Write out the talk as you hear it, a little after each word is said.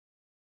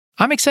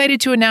I'm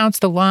excited to announce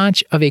the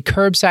launch of a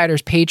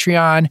Curbsiders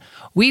Patreon.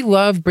 We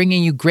love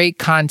bringing you great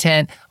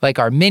content like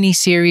our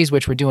mini-series,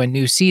 which we're doing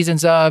new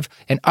seasons of,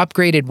 an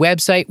upgraded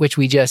website, which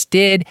we just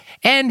did,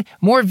 and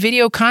more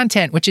video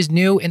content, which is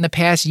new in the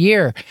past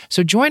year.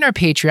 So join our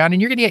Patreon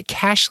and you're going to get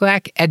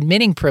Cashlack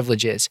admitting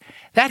privileges.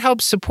 That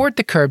helps support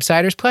the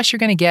Curbsiders, plus you're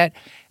going to get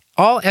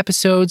all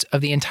episodes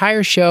of the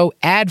entire show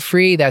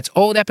ad-free. That's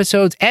old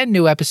episodes and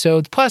new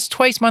episodes, plus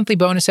twice monthly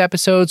bonus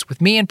episodes with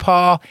me and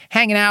Paul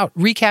hanging out,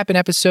 recapping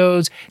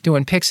episodes,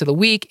 doing picks of the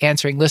week,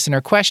 answering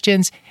listener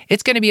questions.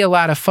 It's going to be a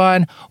lot of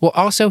fun. We'll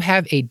also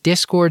have a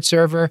Discord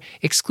server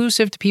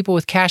exclusive to people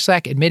with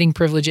Cashlack admitting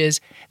privileges.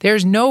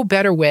 There's no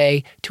better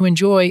way to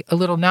enjoy a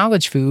little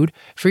knowledge food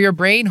for your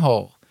brain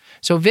hole.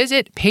 So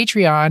visit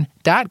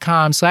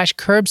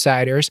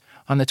patreon.com/curbsiders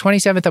on the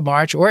 27th of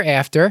March or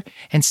after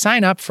and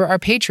sign up for our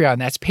Patreon.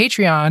 That's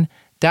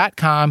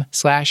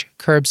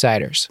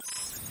patreon.com/curbsiders.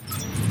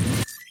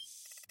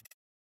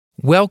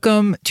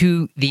 Welcome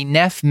to the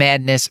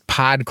NephMadness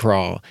pod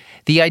crawl.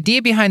 The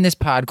idea behind this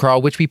pod crawl,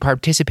 which we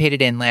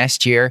participated in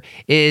last year,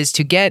 is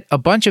to get a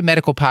bunch of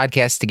medical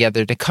podcasts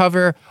together to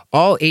cover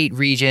all 8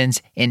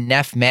 regions in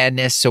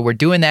NephMadness. So we're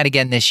doing that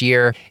again this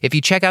year. If you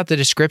check out the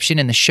description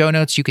in the show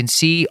notes, you can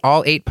see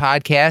all 8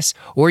 podcasts,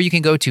 or you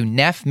can go to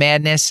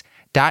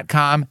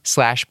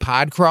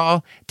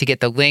nephmadness.com/podcrawl to get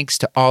the links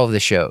to all of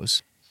the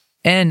shows.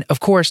 And of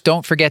course,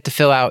 don't forget to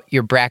fill out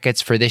your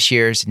brackets for this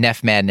year's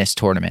NephMadness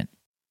tournament.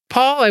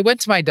 Paul, I went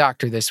to my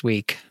doctor this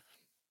week.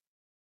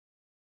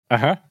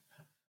 Uh-huh.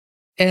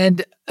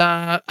 And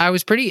I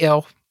was pretty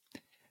ill,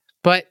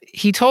 but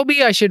he told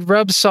me I should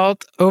rub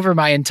salt over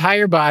my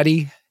entire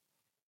body.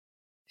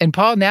 And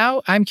Paul,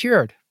 now I'm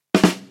cured.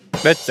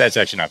 That's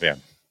actually not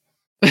bad.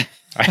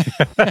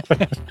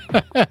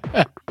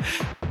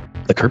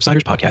 The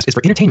Curbsiders podcast is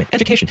for entertainment,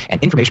 education,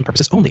 and information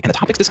purposes only, and the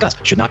topics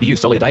discussed should not be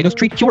used solely to diagnose,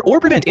 treat, cure, or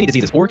prevent any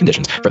diseases or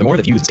conditions. Furthermore,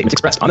 the views and statements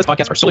expressed on this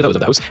podcast are solely those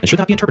of those and should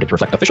not be interpreted to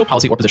reflect official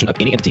policy or position of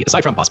any entity,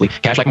 aside from possibly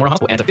Cashlack Memorial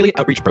Hospital and affiliate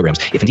outreach programs,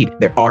 if indeed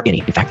there are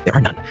any. In fact, there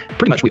are none.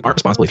 Pretty much, we aren't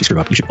responsible if you screw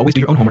up. You should always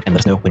do your own homework and let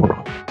us know when we're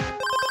wrong.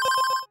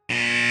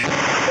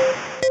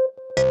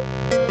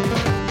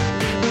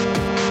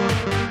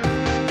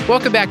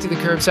 Welcome back to the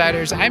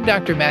Curbsiders. I'm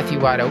Dr. Matthew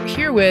Watto,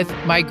 here with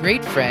my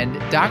great friend,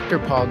 Dr.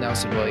 Paul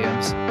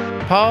Nelson-Williams.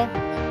 Paul,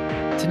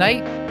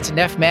 tonight it's a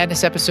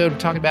NephMadness episode. We're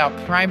talking about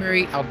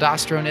primary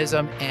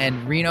aldosteronism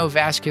and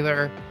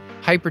renovascular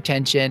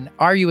hypertension.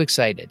 Are you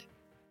excited?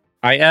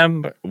 I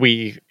am.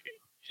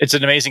 It's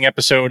an amazing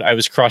episode. I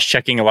was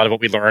cross-checking a lot of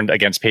what we learned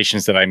against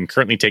patients that I'm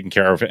currently taking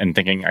care of and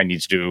thinking I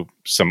need to do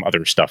some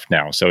other stuff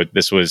now. So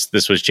this was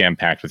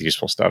jam-packed with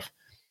useful stuff.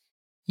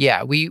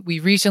 Yeah, we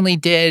recently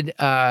did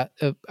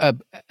primary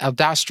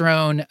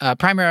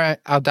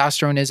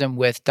aldosteronism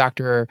with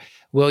Dr.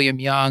 William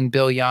Young,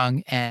 Bill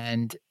Young,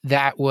 and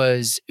that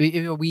was,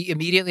 we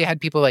immediately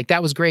had people like,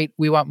 that was great.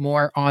 We want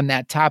more on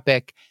that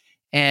topic.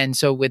 And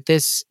so with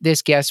this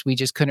guest, we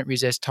just couldn't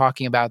resist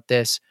talking about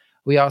this.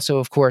 We also,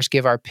 of course,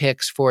 give our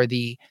picks for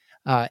the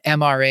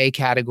MRA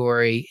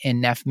category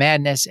in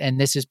NephMadness, and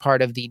this is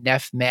part of the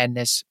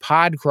NephMadness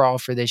pod crawl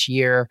for this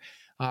year.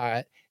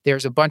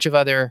 There's a bunch of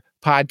other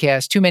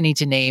podcasts, too many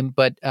to name,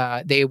 but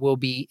they will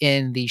be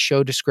in the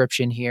show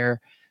description here.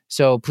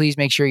 So please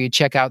make sure you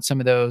check out some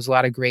of those. A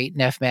lot of great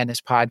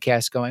NephMadness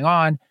podcasts going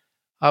on.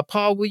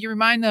 Paul, will you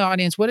remind the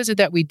audience, what is it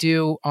that we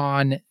do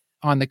on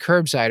the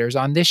Curbsiders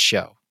on this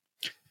show?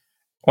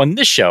 On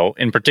this show,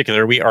 in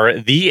particular, we are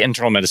the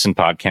internal medicine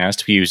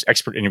podcast. We use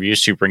expert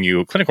interviews to bring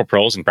you clinical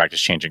pearls and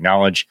practice-changing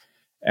knowledge.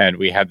 And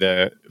we had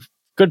the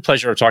good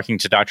pleasure of talking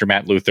to Dr.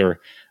 Matt Luther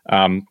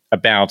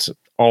about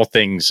all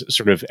things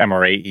sort of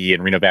MRAE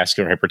and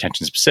renovascular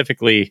hypertension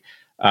specifically.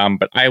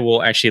 But I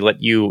will actually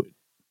let you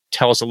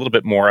tell us a little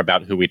bit more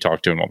about who we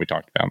talked to and what we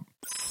talked about.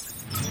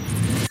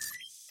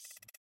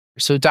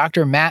 So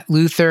Dr. Matt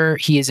Luther,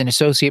 he is an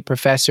associate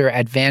professor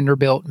at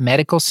Vanderbilt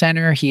Medical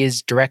Center. He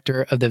is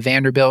director of the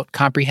Vanderbilt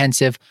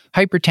Comprehensive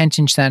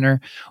Hypertension Center,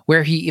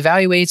 where he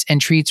evaluates and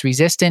treats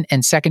resistant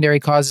and secondary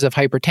causes of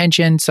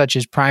hypertension, such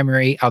as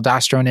primary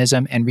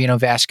aldosteronism and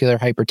renovascular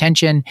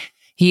hypertension.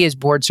 He is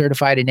board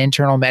certified in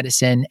internal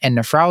medicine and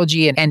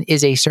nephrology and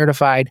is a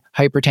certified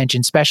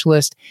hypertension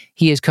specialist.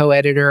 He is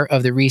co-editor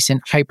of the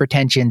recent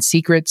Hypertension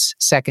Secrets,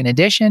 2nd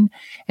edition,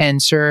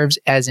 and serves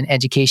as an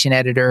education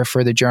editor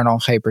for the journal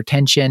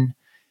Hypertension.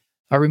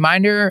 A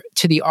reminder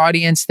to the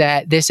audience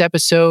that this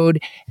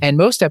episode and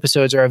most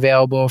episodes are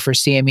available for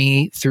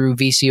CME through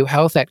VCU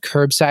Health at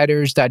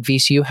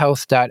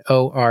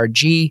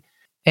curbsiders.vcuhealth.org.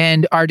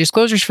 And our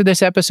disclosures for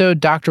this episode,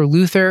 Dr.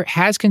 Luther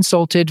has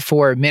consulted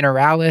for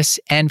Mineralis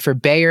and for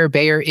Bayer.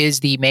 Bayer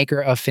is the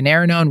maker of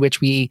finerenone,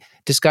 which we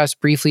discussed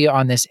briefly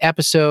on this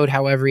episode.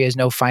 However, he has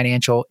no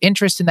financial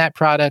interest in that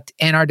product.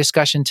 And our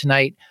discussion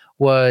tonight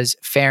was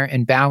fair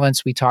and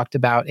balanced. We talked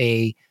about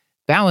a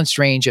balanced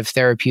range of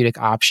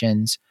therapeutic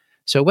options.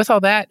 So with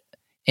all that,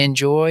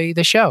 enjoy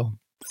the show.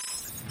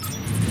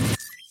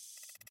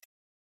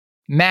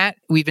 Matt,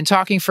 we've been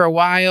talking for a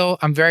while.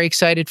 I'm very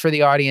excited for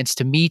the audience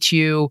to meet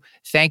you.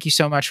 Thank you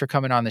so much for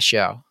coming on the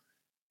show.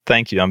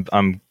 Thank you.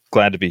 I'm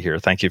glad to be here.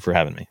 Thank you for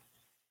having me.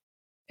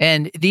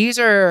 And these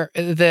are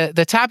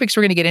the topics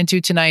we're going to get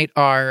into tonight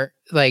are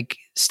like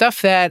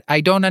stuff that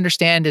I don't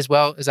understand as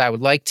well as I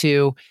would like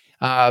to.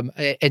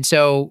 And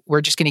so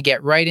we're just going to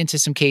get right into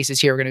some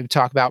cases here. We're going to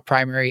talk about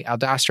primary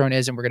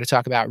aldosteronism. We're going to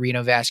talk about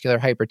renovascular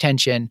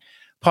hypertension.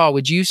 Paul,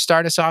 would you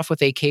start us off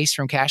with a case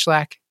from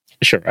Kashlak?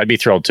 Sure, I'd be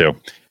thrilled to.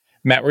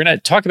 Matt, we're going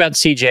to talk about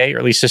CJ, or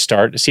at least to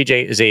start.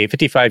 CJ is a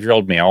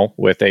 55-year-old male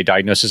with a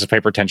diagnosis of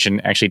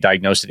hypertension, actually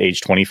diagnosed at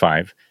age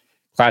 25.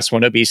 Class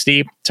 1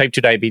 obesity, type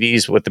 2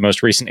 diabetes with the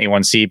most recent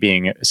A1C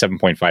being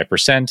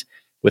 7.5%,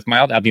 with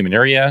mild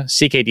albuminuria,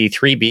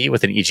 CKD3B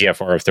with an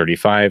EGFR of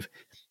 35,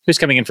 who's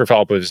coming in for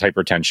follow-up with his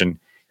hypertension.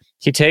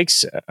 He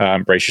takes,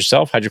 brace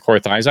yourself,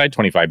 hydrochlorothiazide,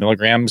 25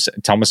 milligrams,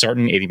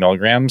 telmisartan, 80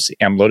 milligrams,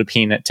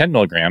 amlodipine, 10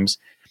 milligrams.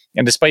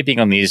 And despite being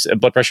on these,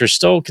 blood pressure is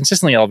still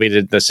consistently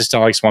elevated, the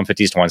systolics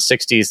 150s to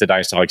 160s, the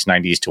diastolics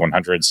 90s to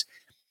 100s.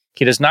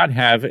 He does not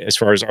have, as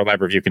far as our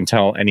lab review can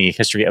tell, any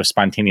history of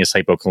spontaneous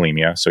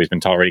hypokalemia, so he's been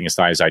tolerating his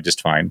thiazide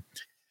just fine.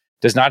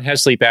 Does not have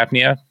sleep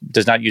apnea,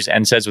 does not use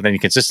NSAIDs with any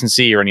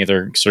consistency or any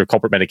other sort of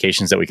culprit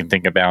medications that we can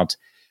think about.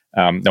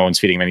 No one's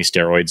feeding him any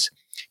steroids.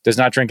 Does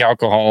not drink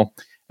alcohol,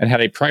 and had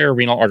a prior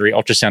renal artery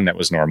ultrasound that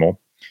was normal.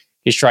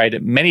 He's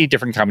tried many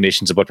different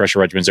combinations of blood pressure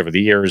regimens over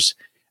the years.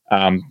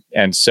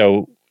 And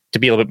so to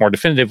be a little bit more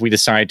definitive, we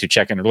decided to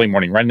check an early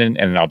morning renin and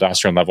an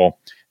aldosterone level.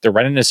 The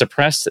renin is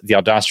suppressed, the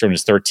aldosterone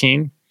is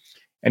 13.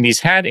 And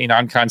he's had a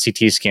non-con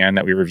CT scan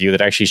that we review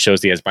that actually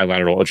shows that he has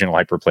bilateral adrenal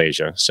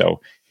hyperplasia.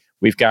 So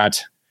we've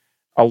got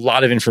a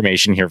lot of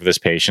information here for this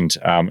patient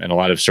and a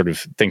lot of sort of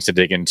things to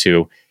dig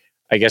into.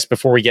 I guess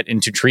before we get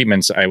into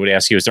treatments, I would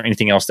ask you, is there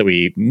anything else that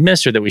we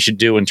missed or that we should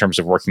do in terms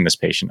of working this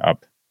patient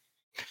up?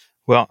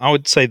 Well, I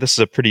would say this is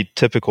a pretty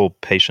typical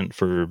patient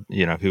for,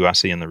 who I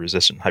see in the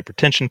resistant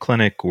hypertension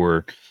clinic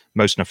or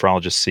most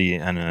nephrologists see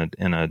in a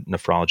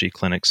nephrology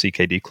clinic,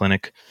 CKD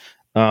clinic.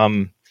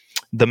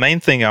 The main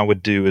thing I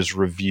would do is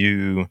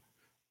review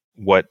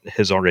what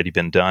has already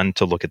been done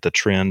to look at the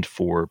trend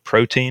for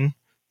protein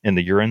in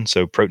the urine.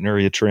 So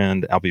proteinuria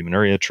trend,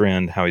 albuminuria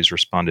trend, how he's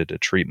responded to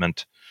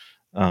treatment.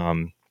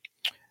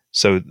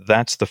 So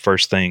that's the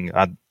first thing.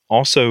 I'd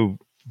also,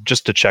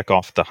 just to check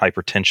off the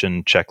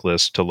hypertension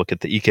checklist, to look at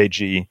the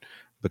EKG,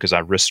 because I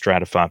risk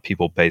stratify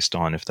people based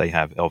on if they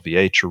have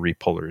LVH or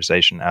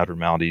repolarization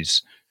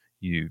abnormalities.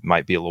 You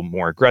might be a little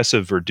more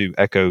aggressive or do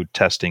echo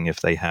testing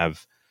if they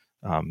have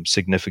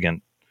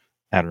significant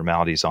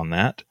abnormalities on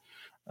that.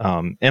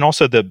 And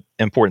also the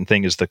important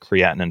thing is the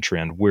creatinine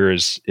trend. Where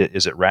is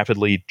it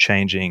rapidly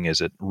changing?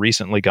 Is it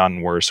recently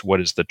gotten worse? What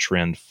is the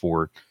trend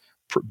for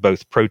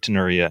both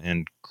proteinuria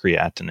and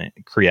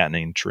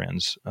creatinine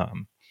trends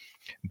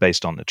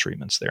based on the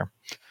treatments there?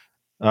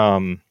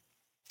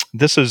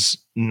 This is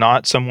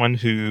not someone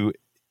who,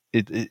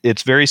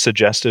 it's very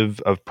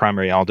suggestive of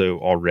primary aldo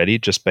already,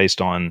 just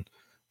based on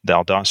the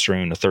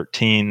aldosterone, a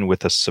 13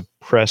 with a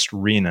suppressed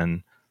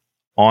renin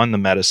on the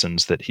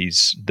medicines that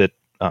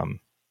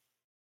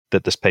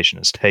that this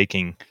patient is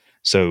taking.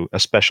 So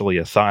especially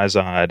a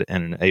thiazide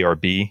and an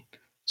ARB,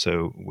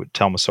 so with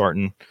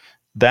telmisartan,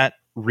 that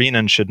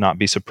renin should not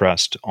be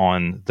suppressed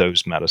on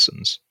those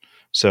medicines.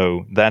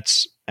 So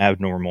that's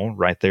abnormal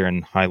right there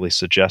and highly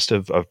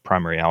suggestive of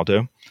primary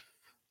aldo.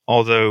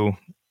 Although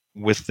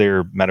with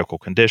their medical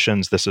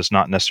conditions, this is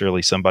not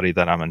necessarily somebody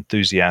that I'm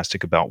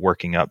enthusiastic about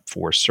working up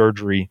for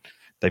surgery.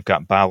 They've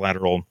got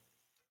bilateral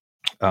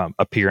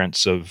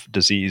appearance of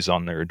disease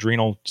on their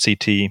adrenal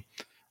CT.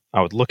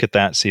 I would look at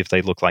that, see if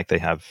they look like they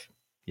have,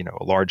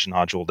 a large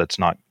nodule that's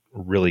not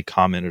really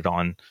commented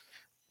on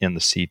in the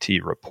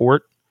CT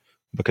report,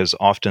 because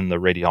often the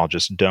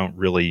radiologists don't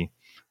really,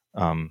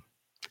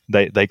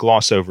 they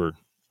gloss over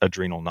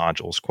adrenal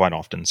nodules quite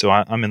often. So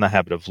I'm in the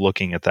habit of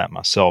looking at that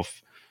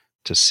myself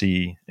to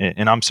see,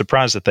 and I'm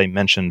surprised that they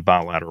mentioned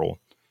bilateral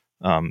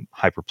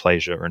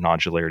hyperplasia or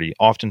nodularity.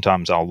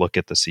 Oftentimes I'll look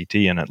at the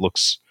CT and it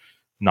looks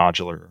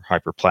nodular or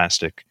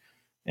hyperplastic,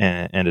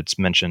 and it's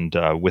mentioned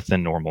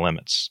within normal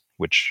limits,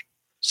 which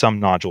some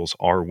nodules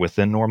are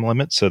within normal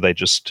limits, so they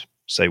just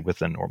say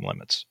within normal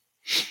limits.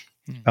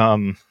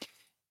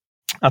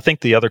 I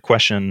think the other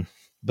question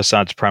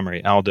besides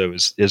primary aldo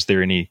is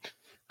there any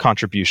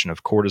contribution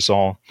of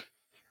cortisol?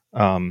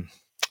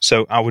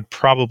 So I would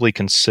probably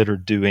consider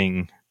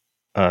doing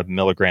a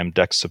milligram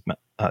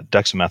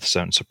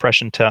dexamethasone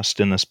suppression test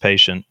in this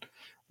patient.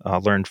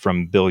 Learned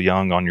from Bill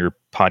Young on your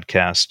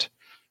podcast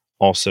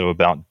also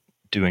about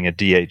doing a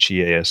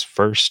DHEAS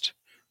first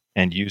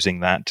and using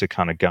that to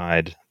kind of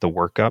guide the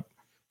workup.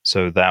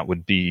 So that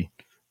would be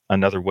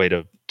another way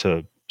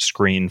to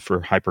screen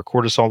for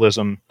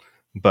hypercortisolism.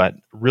 But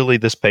really,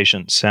 this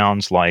patient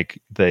sounds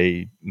like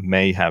they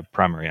may have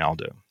primary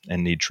aldo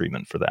and need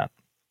treatment for that.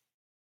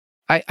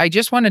 I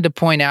just wanted to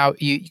point out,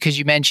 because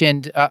you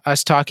mentioned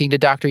us talking to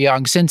Dr.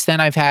 Young. Since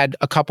then, I've had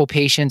a couple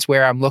patients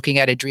where I'm looking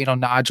at adrenal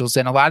nodules,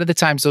 and a lot of the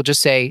times they'll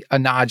just say a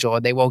nodule,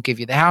 and they won't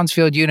give you the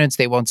Hounsfield units.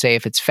 They won't say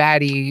if it's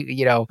fatty,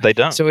 They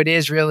don't. So it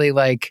is really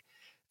like,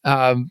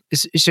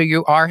 so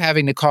you are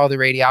having to call the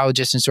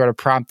radiologist and sort of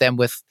prompt them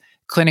with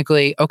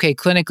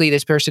clinically,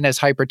 this person has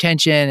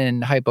hypertension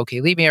and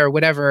hypokalemia or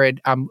whatever.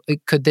 And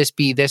could this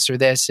be this or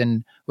this?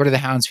 And what are the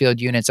Hounsfield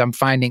units? I'm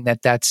finding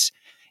that that's,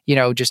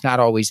 just not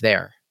always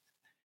there.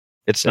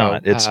 It's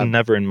not. It's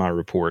never in my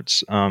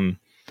reports. I've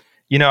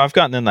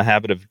gotten in the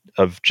habit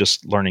of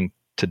just learning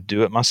to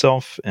do it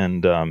myself.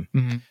 And,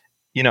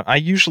 I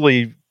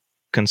usually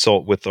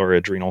consult with our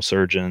adrenal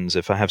surgeons.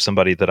 If I have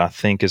somebody that I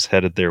think is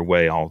headed their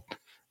way, I'll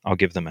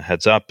give them a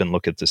heads up and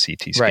look at the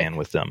CT scan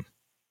with them.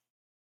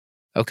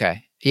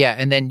 Okay. Yeah.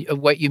 And then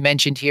what you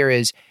mentioned here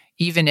is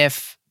even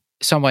if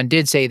someone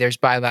did say there's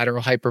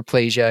bilateral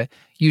hyperplasia,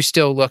 you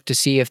still look to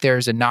see if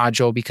there's a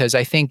nodule, because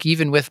I think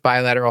even with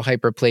bilateral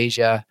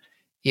hyperplasia,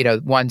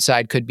 one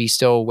side could be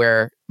still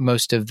where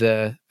most of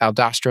the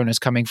aldosterone is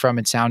coming from,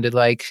 it sounded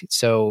like.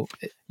 So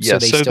they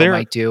still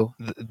might do.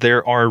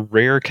 There are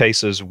rare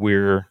cases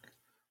where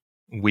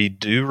we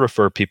do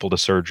refer people to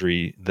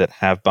surgery that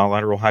have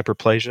bilateral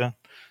hyperplasia.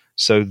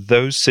 So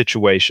those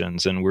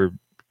situations, and we're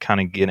kind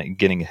of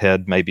getting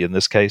ahead maybe in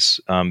this case,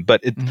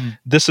 but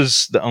this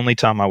is the only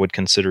time I would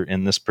consider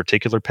in this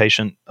particular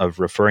patient of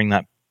referring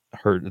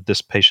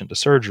this patient to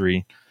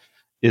surgery,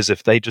 is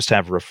if they just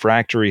have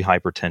refractory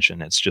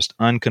hypertension. It's just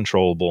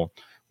uncontrollable.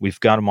 We've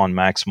got them on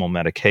maximal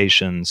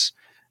medications,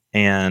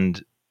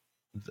 and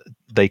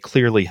they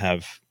clearly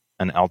have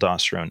an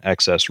aldosterone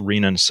excess,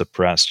 renin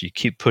suppressed. You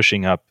keep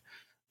pushing up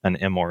an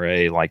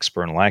MRA like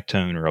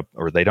spironolactone,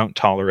 or they don't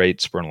tolerate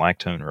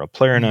spironolactone or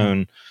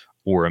eplerenone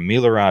or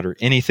amiloride or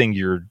anything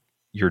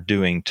you're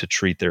doing to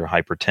treat their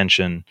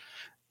hypertension,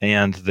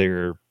 and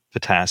their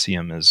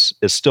potassium is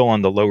still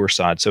on the lower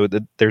side. So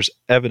there's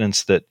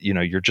evidence that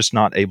you're just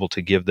not able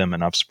to give them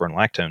enough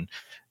spironolactone,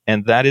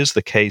 and that is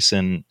the case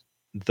in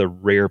the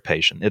rare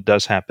patient. It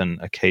does happen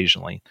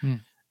occasionally.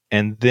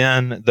 And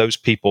then those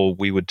people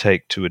we would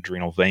take to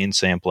adrenal vein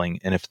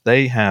sampling, and if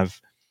they have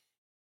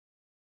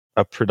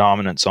a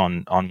predominance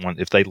on one,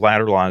 if they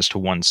lateralize to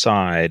one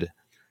side,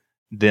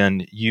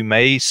 then you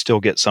may still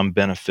get some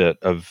benefit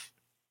of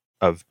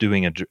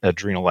doing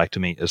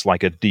adrenalectomy as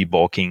like a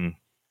debulking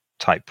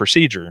type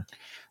procedure.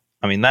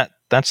 I mean,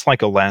 that's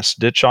like a last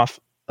ditch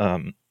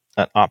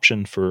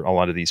option for a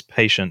lot of these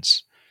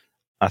patients.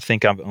 I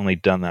think I've only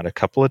done that a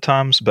couple of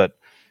times, but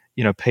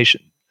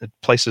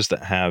places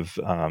that have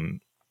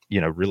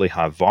really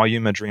high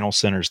volume adrenal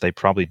centers, they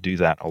probably do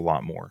that a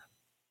lot more.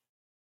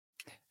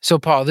 So,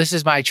 Paul, this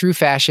is my true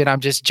fashion. I'm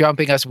just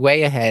jumping us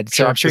way ahead.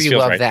 So I'm sure you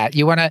love that.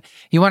 You want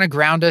to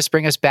ground us,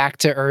 bring us back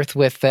to earth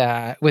with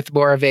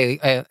more of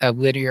a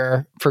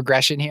linear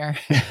progression here.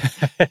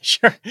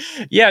 Sure.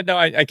 Yeah. No.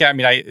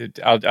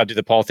 I'll do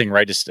the Paul thing,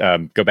 right? Just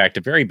go back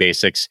to very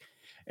basics,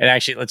 and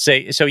actually, let's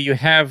say, so you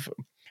have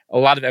a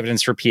lot of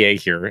evidence for PA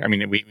here. I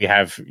mean, we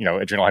have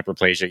adrenal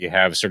hyperplasia. You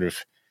have sort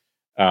of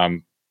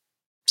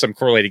some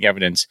correlating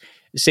evidence.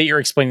 Say you're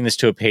explaining this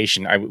to a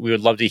patient, we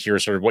would love to hear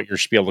sort of what your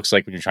spiel looks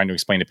like when you're trying to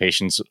explain to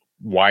patients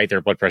why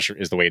their blood pressure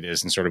is the way it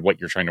is and sort of what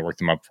you're trying to work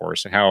them up for.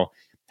 So how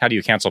do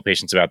you counsel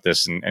patients about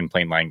this in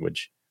plain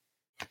language?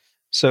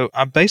 So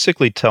I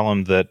basically tell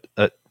them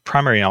that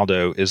primary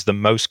aldo is the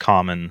most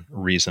common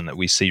reason that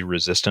we see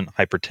resistant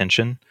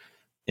hypertension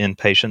in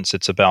patients.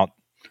 It's about,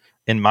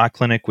 in my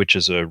clinic, which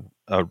is a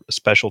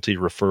specialty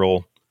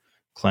referral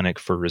clinic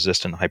for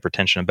resistant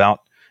hypertension, about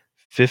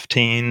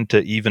 15 to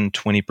even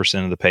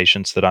 20% of the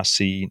patients that I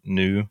see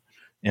new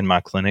in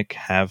my clinic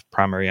have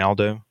primary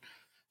aldo.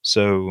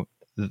 So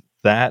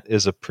that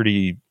is a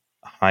pretty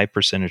high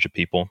percentage of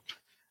people.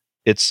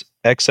 It's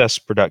excess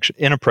production,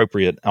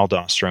 inappropriate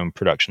aldosterone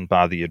production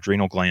by the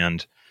adrenal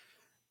gland.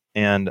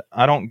 And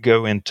I don't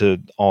go into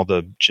all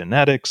the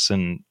genetics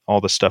and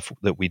all the stuff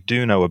that we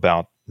do know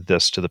about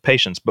this to the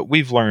patients, but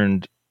we've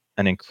learned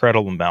an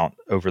incredible amount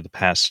over the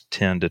past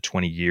 10 to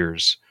 20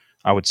 years.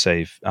 I would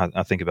say,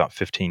 I think about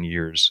 15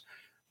 years.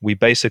 We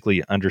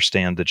basically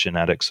understand the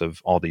genetics of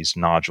all these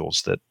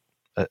nodules,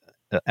 that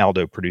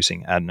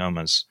aldo-producing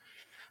adenomas,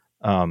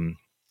 and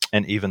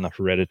even the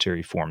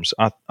hereditary forms.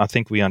 I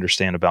think we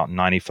understand about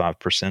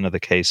 95% of the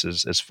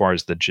cases as far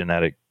as the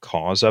genetic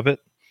cause of it.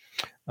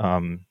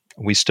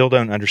 We still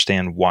don't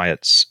understand why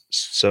it's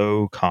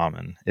so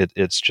common.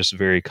 It's just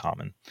very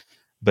common.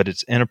 But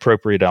it's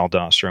inappropriate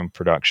aldosterone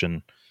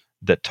production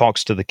that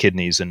talks to the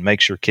kidneys and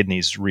makes your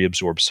kidneys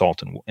reabsorb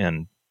salt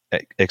and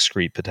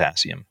excrete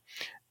potassium.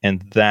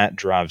 And that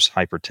drives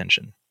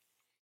hypertension.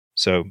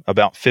 So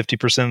about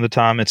 50% of the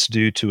time, it's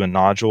due to a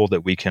nodule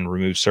that we can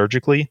remove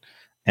surgically.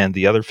 And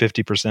the other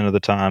 50% of the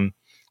time,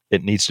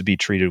 it needs to be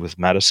treated with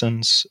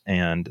medicines.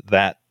 And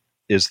that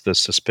is the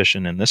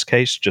suspicion in this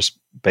case, just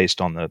based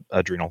on the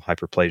adrenal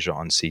hyperplasia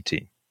on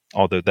CT,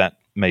 although that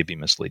may be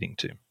misleading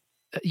too.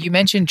 You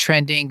mentioned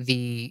trending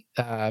the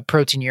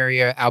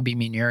proteinuria,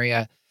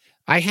 albuminuria.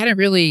 I hadn't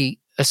really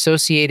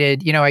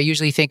associated, I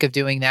usually think of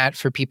doing that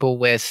for people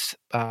with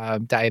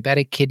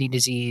diabetic kidney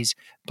disease.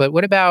 But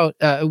what about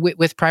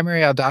with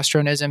primary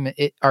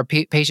aldosteronism? Are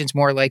patients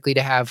more likely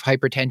to have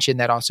hypertension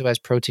that also has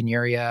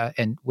proteinuria?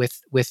 And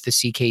with the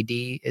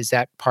CKD, is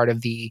that part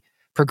of the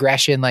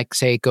progression, like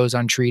say it goes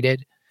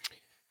untreated?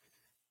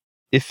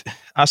 if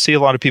I see a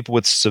lot of people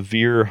with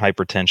severe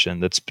hypertension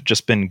that's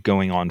just been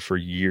going on for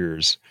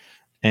years,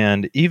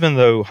 and even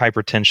though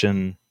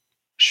hypertension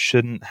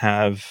shouldn't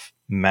have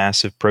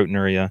massive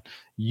proteinuria,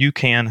 you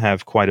can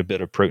have quite a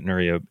bit of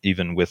proteinuria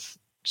even with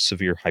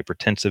severe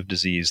hypertensive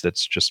disease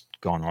that's just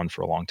gone on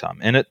for a long time.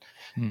 And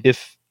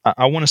if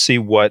I want to see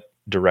what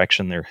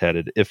direction they're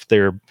headed, if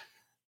they're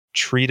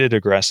treated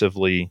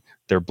aggressively,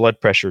 their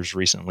blood pressure's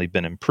recently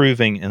been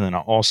improving, and then I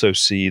also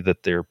see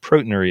that their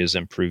proteinuria is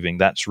improving,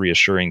 that's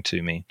reassuring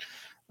to me.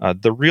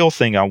 The real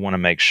thing I want to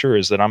make sure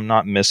is that I'm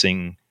not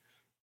missing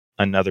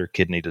another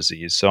kidney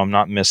disease. So I'm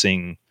not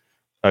missing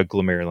a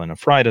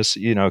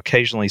glomerulonephritis.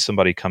 Occasionally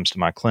somebody comes to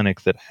my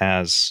clinic that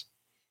has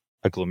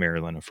a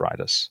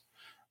glomerulonephritis.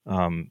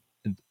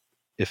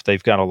 If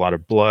they've got a lot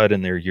of blood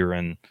in their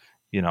urine,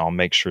 I'll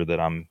make sure that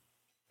I'm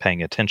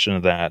paying attention to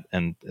that,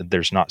 and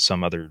there's not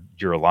some other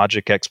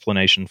urologic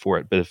explanation for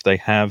it. But if they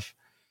have,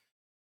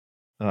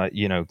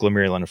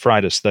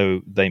 glomerulonephritis,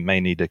 though, they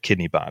may need a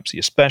kidney biopsy,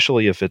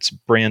 especially if it's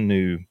brand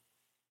new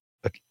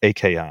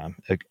AKI,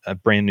 a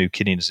brand new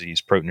kidney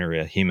disease,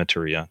 proteinuria,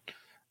 hematuria.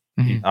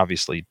 You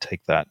obviously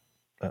take that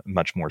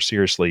much more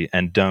seriously,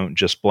 and don't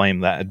just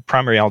blame that.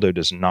 Primary aldo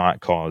does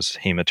not cause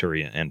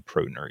hematuria and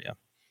proteinuria.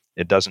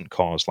 It doesn't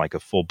cause like a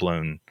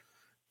full-blown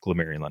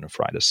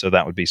glomerulonephritis. So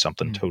that would be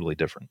something totally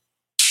different.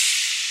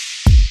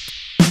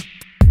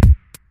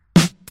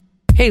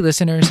 Hey,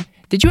 listeners,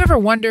 did you ever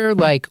wonder,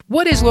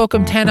 what is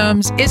locum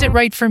tenens? Is it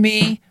right for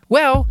me?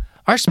 Well,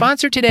 our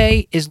sponsor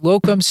today is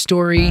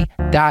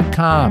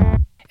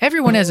locumstory.com.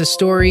 Everyone has a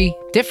story,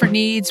 different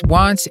needs,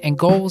 wants, and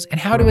goals,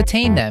 and how to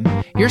attain them.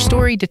 Your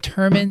story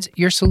determines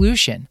your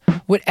solution.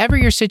 Whatever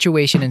your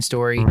situation and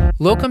story,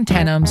 locum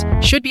tenens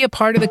should be a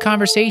part of the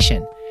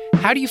conversation.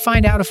 How do you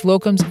find out if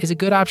locums is a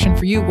good option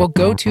for you? Well,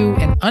 go to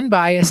an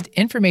unbiased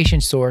information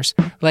source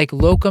like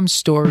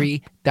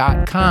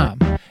locumstory.com.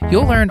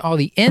 You'll learn all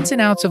the ins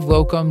and outs of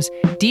locums,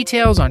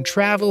 details on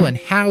travel and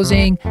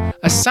housing,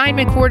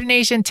 assignment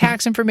coordination,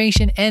 tax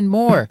information, and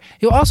more.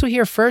 You'll also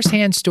hear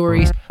firsthand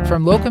stories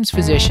from locums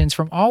physicians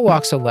from all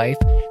walks of life,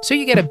 so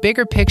you get a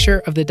bigger picture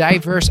of the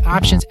diverse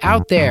options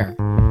out there.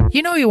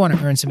 You know you want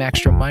to earn some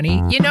extra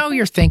money. You know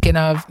you're thinking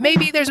of,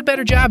 maybe there's a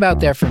better job out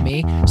there for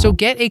me. So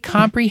get a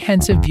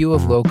comprehensive view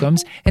of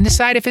locums and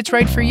decide if it's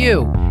right for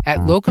you at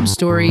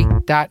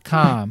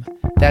locumstory.com.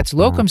 That's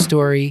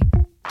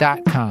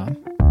locumstory.com.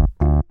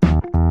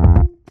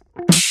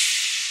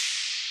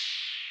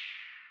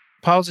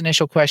 Paul's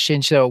initial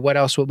question, so what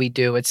else would we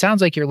do? It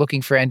sounds like you're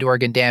looking for end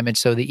organ damage.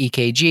 So the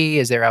EKG,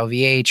 is there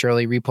LVH,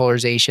 early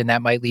repolarization?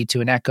 That might lead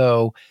to an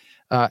echo.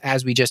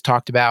 As we just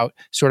talked about,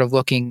 sort of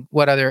looking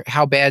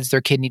how bad's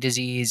their kidney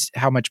disease,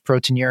 how much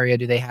proteinuria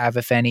do they have,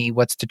 if any,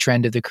 what's the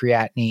trend of the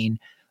creatinine?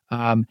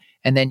 And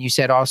then you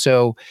said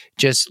also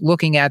just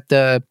looking at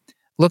the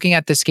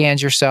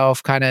scans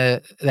yourself, kind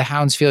of the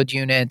Hounsfield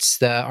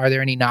units, are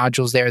there any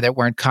nodules there that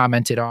weren't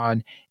commented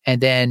on?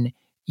 And then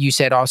you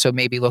said also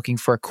maybe looking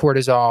for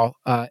cortisol,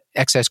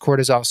 excess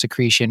cortisol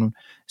secretion.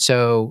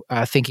 So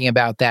thinking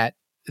about that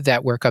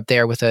work up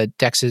there with a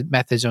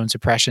dexamethasone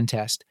suppression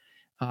test.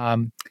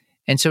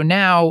 And so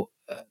now,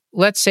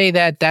 let's say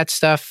that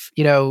stuff,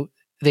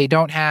 they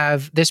don't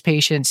have, this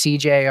patient,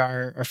 CJ,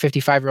 our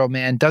 55-year-old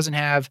man, doesn't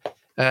have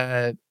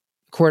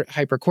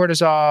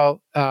hypercortisol.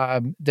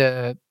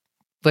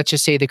 Let's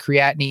just say the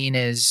creatinine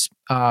is,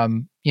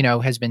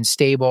 has been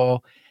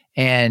stable,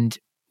 and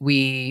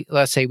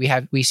let's say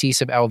we see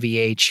some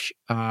LVH,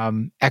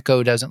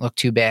 echo doesn't look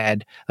too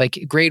bad,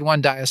 like grade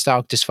 1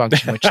 diastolic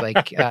dysfunction, which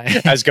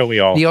as go we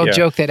all, the old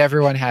joke that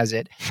everyone has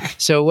it.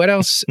 So what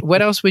else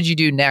would you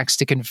do next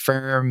to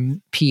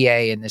confirm PA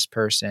in this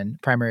person,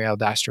 primary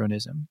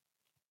aldosteronism?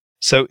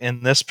 So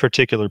in this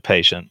particular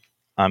patient,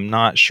 I'm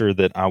not sure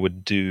that I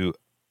would do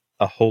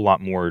a whole lot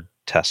more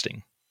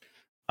testing.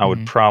 I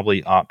would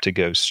probably opt to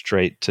go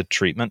straight to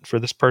treatment for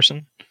this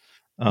person.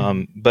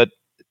 And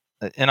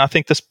I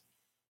think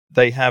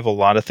they have a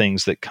lot of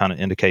things that kind of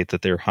indicate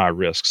that they're high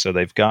risk. So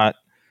they've got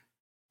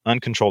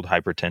uncontrolled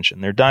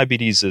hypertension. Their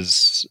diabetes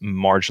is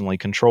marginally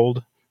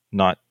controlled,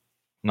 not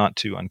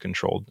too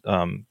uncontrolled,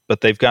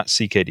 but they've got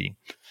CKD.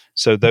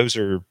 So those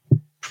are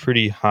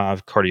pretty high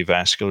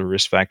cardiovascular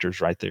risk factors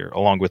right there,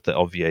 along with the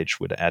LVH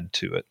would add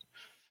to it.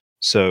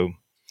 So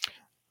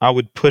I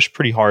would push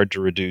pretty hard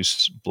to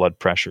reduce blood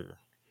pressure,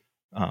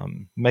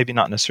 maybe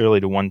not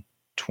necessarily to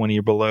 120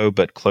 or below,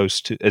 but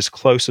as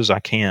close as I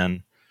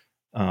can.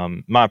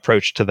 My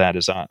approach to that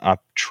is I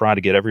try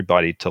to get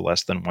everybody to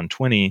less than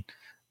 120,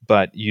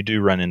 but you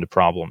do run into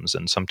problems,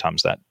 and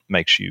sometimes that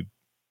makes you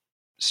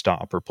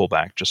stop or pull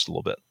back just a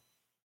little bit.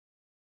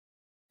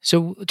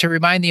 So to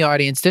remind the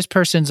audience, this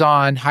person's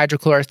on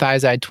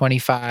hydrochlorothiazide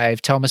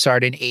 25,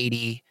 telmisartan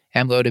 80,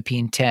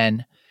 amlodipine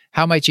 10.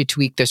 How might you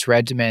tweak this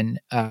regimen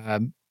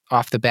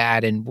off the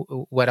bat, and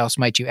what else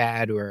might you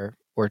add or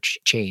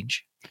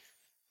change?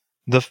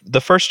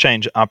 The first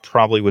change I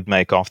probably would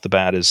make off the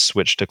bat is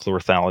switch to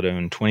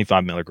chlorothalidone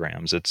 25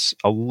 milligrams. It's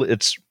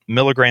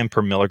milligram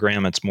per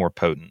milligram. It's more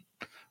potent.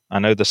 I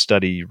know the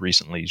study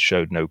recently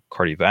showed no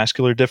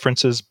cardiovascular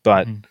differences,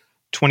 but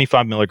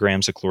 25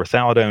 milligrams of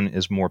chlorthalidone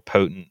is more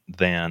potent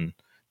than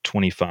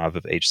 25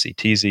 of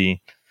HCTZ.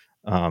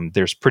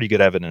 There's pretty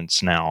good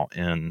evidence now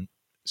in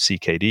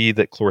CKD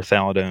that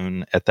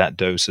chlorthalidone at that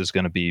dose is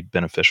going to be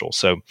beneficial.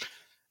 So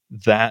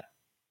that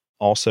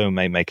also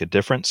may make a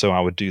difference. So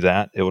I would do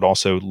that. It would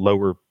also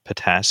lower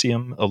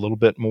potassium a little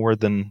bit more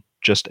than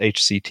just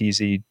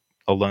HCTZ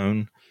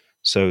alone.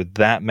 So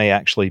that may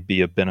actually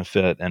be a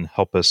benefit and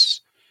help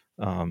us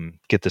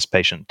get this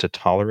patient to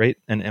tolerate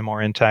an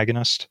MR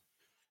antagonist.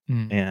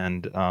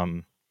 And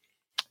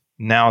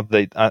now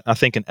I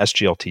think an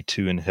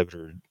SGLT2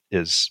 inhibitor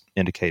is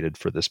indicated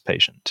for this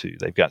patient too.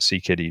 They've got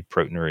CKD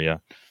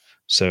proteinuria.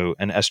 So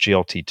an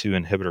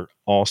SGLT2 inhibitor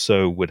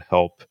also would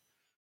help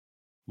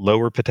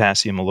lower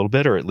potassium a little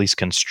bit, or at least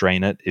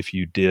constrain it if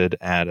you did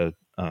add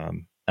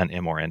an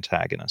MR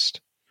antagonist.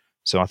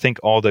 So I think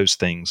all those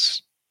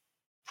things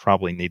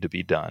probably need to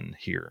be done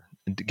here,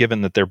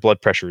 given that their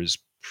blood pressure is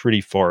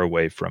pretty far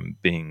away from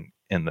being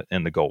in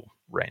the goal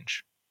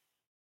range.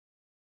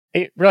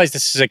 I realize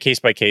this is a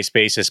case-by-case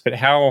basis, but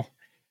how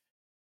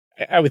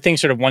I would think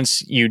sort of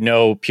once you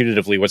know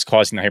putatively what's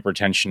causing the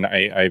hypertension,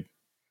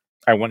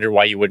 I wonder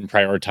why you wouldn't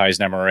prioritize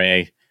an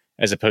MRA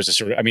as opposed to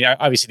sort of, I mean,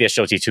 obviously the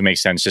SGLT2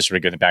 makes sense, just sort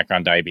of go to the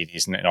background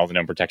diabetes and all the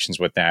known protections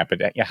with that.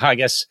 But I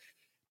guess,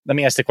 let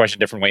me ask the question a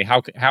different way.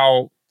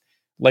 How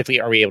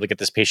likely are we able to get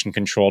this patient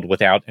controlled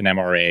without an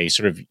MRA,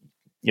 sort of,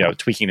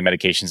 tweaking the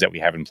medications that we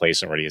have in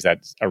place already? Is that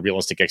a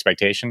realistic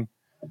expectation?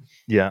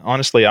 Yeah,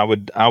 honestly, I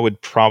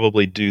would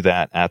probably do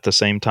that at the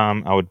same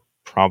time. I would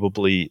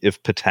probably,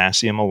 if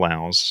potassium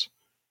allows,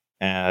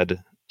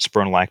 add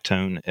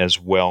spironolactone as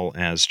well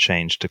as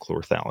change to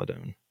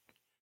chlorthalidone.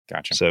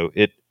 Gotcha. So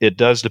it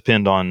does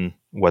depend on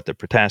what the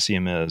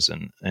potassium is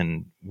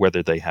and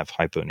whether they have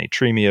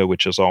hyponatremia,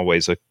 which is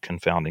always a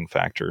confounding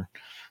factor.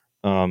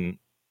 And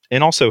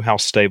also how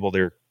stable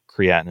their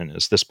creatinine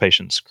is. This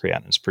patient's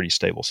creatinine is pretty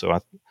stable. So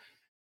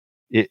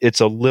it's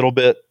a little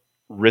bit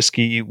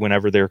risky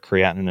whenever their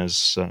creatinine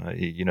is,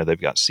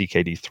 they've got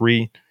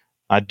CKD3.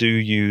 I do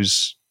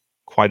use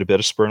quite a bit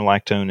of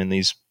spironolactone in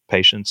these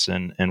patients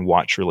and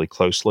watch really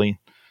closely.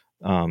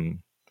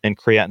 And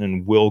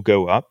creatinine will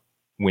go up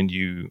when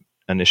you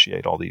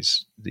initiate all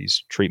these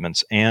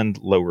treatments, and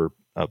lower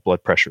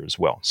blood pressure as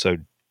well. So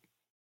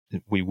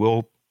we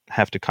will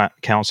have to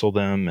counsel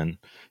them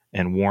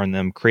and warn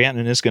them.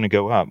 Creatinine is going to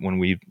go up when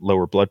we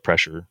lower blood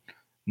pressure,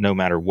 no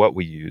matter what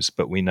we use,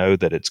 but we know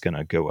that it's going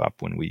to go up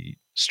when we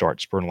start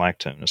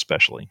spironolactone,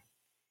 especially.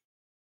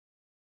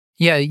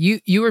 Yeah,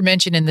 you were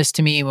mentioning this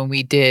to me when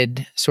we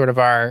did sort of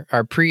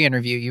our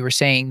pre-interview. You were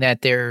saying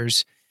that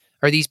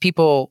are these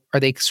people, are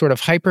they sort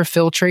of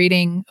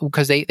hyperfiltrating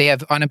because they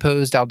have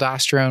unopposed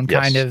aldosterone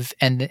kind of,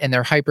 and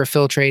they're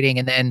hyperfiltrating,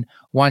 and then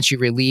once you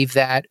relieve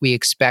that, we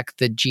expect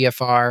the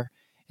GFR.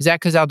 Is that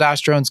because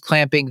aldosterone's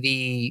clamping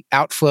the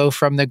outflow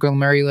from the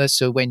glomerulus?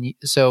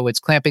 So it's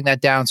clamping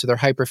that down, so they're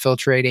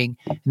hyperfiltrating,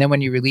 and then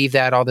when you relieve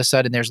that, all of a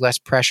sudden there's less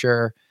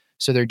pressure,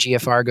 so their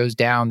GFR goes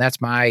down.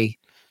 That's we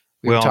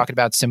were talking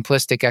about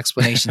simplistic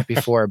explanations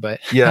before,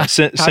 but yeah,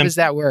 how does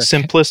that work?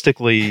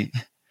 Simplistically,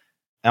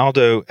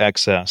 aldo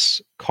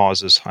excess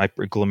causes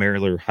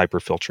glomerular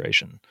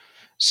hyperfiltration.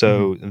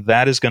 So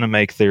that is going to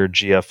make their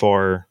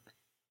GFR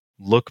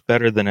look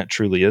better than it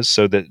truly is,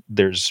 so that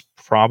there's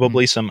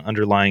probably some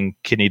underlying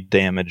kidney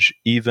damage,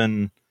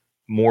 even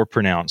more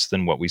pronounced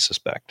than what we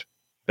suspect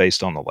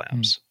based on the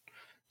labs.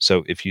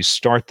 So if you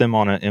start them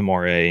on an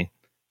MRA,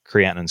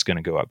 creatinine is going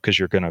to go up because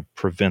you're going to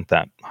prevent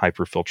that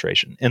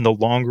hyperfiltration. In the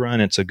long run,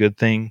 it's a good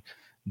thing,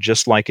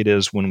 just like it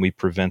is when we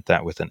prevent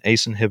that with an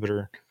ACE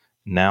inhibitor.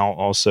 Now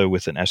also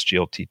with an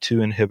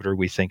SGLT2 inhibitor,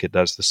 we think it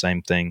does the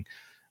same thing.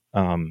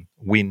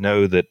 We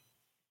know that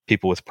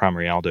people with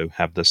primary aldo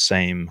have the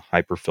same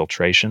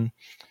hyperfiltration.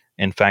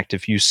 In fact,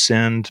 if you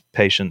send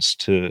patients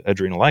to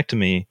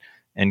adrenalectomy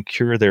and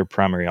cure their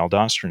primary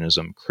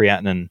aldosteronism,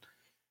 creatinine,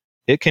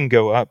 it can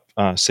go up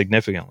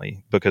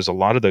significantly, because a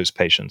lot of those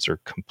patients are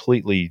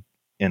completely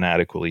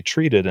inadequately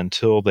treated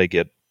until they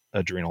get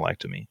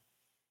adrenalectomy.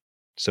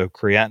 So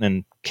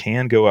creatinine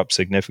can go up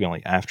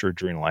significantly after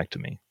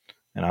adrenalectomy.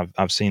 And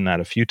I've seen that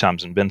a few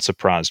times and been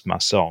surprised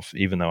myself,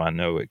 even though I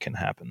know it can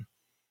happen.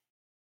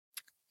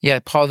 Yeah,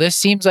 Paul, this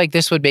seems like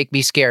this would make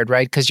me scared,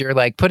 right? Because you're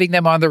like putting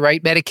them on the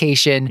right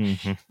medication.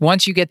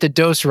 Once you get the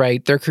dose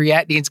right, their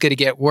creatinine's going to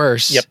get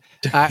worse. Yep.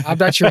 I'm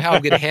not sure how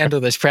I'm going to handle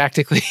this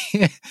practically.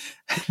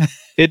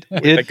 It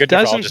a good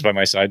nephrologist by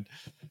my side.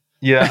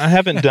 Yeah, I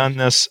haven't done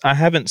this. I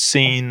haven't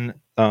seen,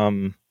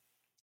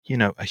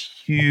 a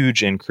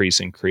huge increase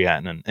in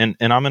creatinine.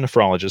 And I'm a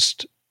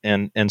nephrologist,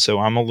 and so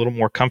I'm a little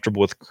more comfortable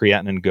with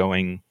creatinine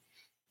going,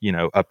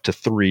 up to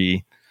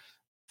 3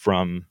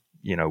 from,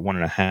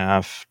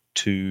 1.5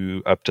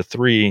 to up to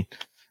 3.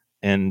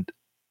 And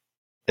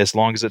as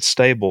long as it's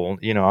stable,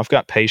 I've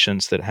got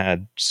patients that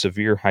had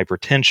severe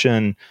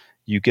hypertension.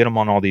 You get them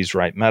on all these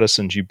right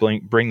medicines, you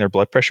bring their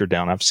blood pressure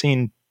down. I've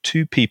seen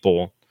 2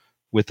 people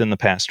within the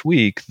past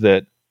week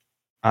that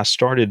I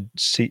started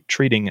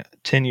treating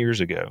 10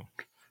 years ago.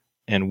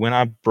 And when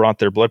I brought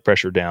their blood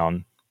pressure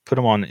down, put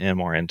them on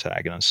MR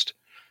antagonist,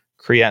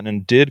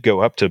 creatinine did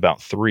go up to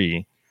about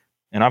 3.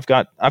 And I've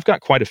got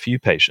quite a few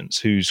patients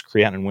whose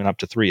creatinine went up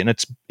to 3, and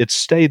it's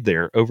stayed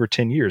there over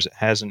 10 years. It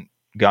hasn't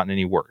gotten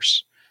any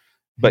worse.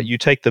 But you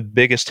take the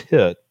biggest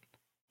hit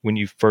when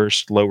you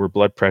first lower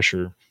blood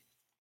pressure,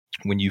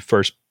 when you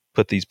first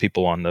put these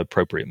people on the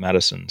appropriate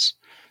medicines.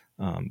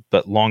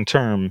 But long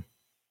term,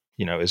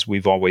 as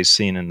we've always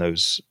seen in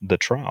the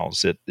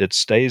trials, it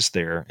stays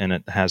there and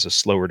it has a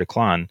slower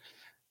decline.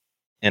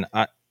 And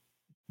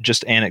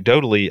just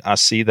anecdotally, I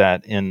see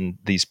that in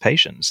these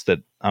patients that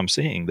I'm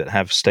seeing that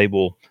have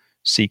stable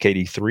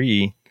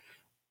CKD3,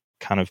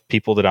 kind of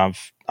people that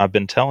I've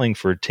been telling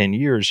for 10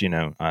 years,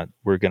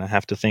 we're going to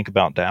have to think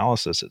about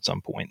dialysis at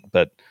some point,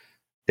 but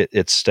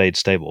it's stayed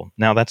stable.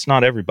 Now, that's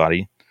not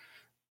everybody.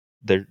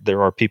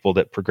 There are people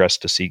that progress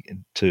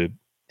to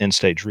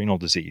end-stage renal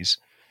disease.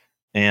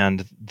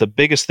 And the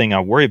biggest thing I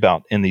worry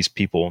about in these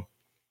people,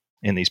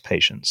 in these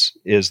patients,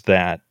 is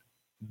that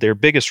their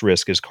biggest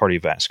risk is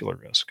cardiovascular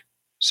risk.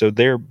 So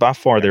by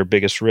far their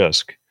biggest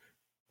risk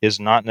is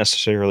not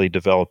necessarily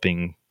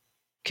developing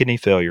kidney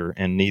failure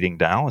and needing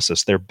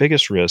dialysis. Their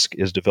biggest risk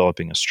is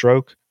developing a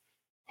stroke,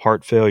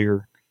 heart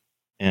failure,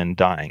 and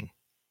dying.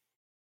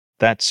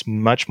 That's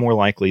much more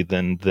likely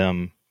than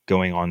them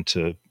going on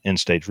to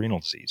end-stage renal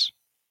disease.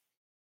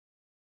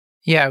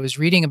 Yeah, I was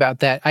reading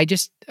about that. I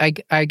guess,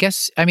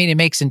 it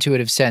makes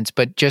intuitive sense,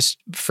 but just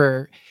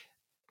for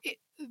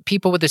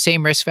people with the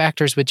same risk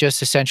factors with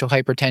just essential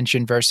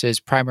hypertension versus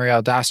primary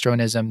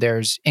aldosteronism,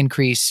 there's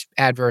increased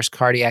adverse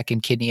cardiac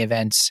and kidney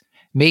events.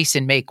 MACE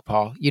and MAKE,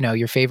 Paul,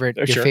 your favorite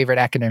favorite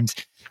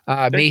acronyms.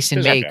 MACE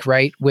and MAKE,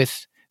 right?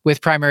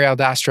 With primary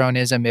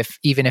aldosteronism,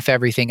 even if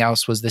everything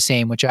else was the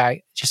same, which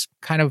I just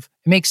kind of,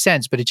 it makes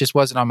sense, but it just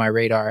wasn't on my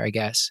radar, I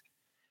guess.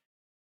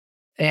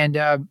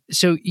 And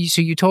so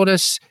you told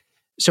us,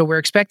 so we're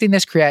expecting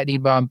this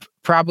creatinine bump.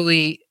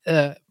 Probably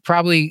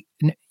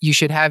you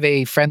should have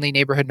a friendly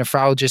neighborhood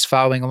nephrologist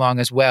following along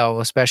as well,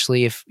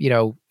 especially if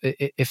they're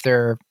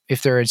in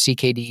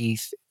CKD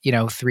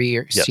 3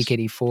 or yes.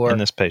 CKD 4 in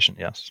this patient.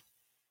 Yes.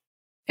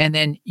 And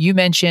then you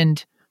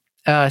mentioned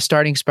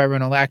starting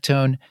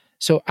spironolactone.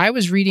 So I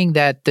was reading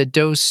that the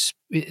dose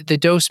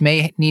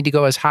may need to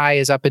go as high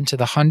as up into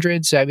the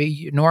hundreds.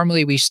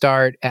 Normally we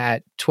start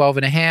at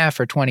 12.5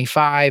 or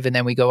 25, and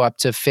then we go up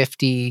to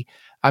 50.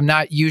 I'm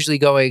not usually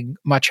going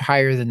much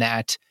higher than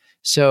that.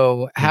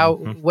 So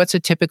what's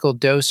a typical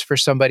dose for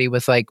somebody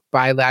with like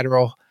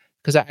bilateral?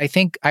 Because I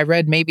think I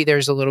read maybe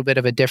there's a little bit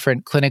of a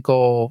different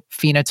clinical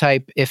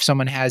phenotype if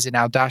someone has an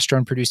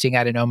aldosterone producing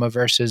adenoma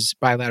versus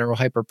bilateral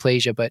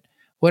hyperplasia, but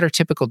what are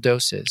typical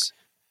doses?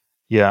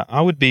 Yeah,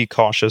 I would be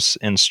cautious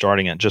in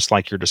starting it just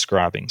like you're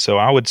describing. So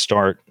I would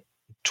start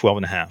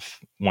 12.5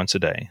 once a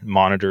day,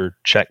 monitor,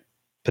 check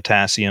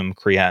potassium,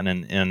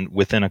 creatinine, and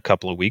within a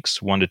couple of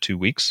weeks, 1 to 2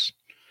 weeks.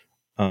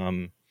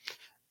 And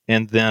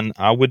then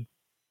I would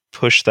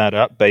push that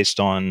up based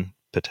on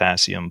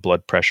potassium,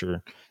 blood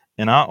pressure.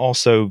 And I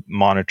also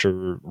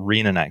monitor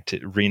renin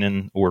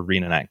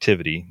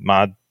activity.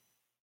 My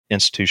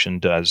institution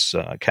does,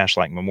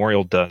 Cashlike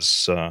Memorial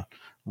does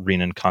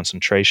renin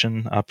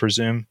concentration, I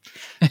presume.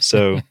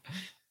 So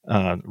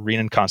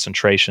renin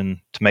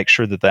concentration, to make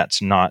sure that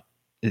that's not,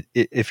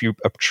 if you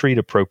treat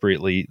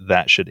appropriately,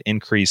 that should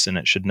increase and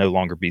it should no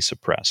longer be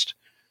suppressed.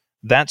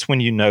 That's when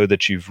you know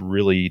that you've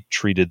really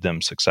treated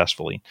them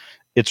successfully.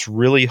 It's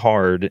really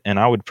hard, and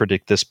I would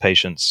predict this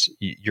patient's,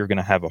 you're going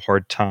to have a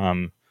hard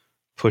time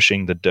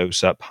pushing the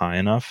dose up high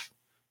enough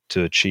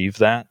to achieve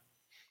that.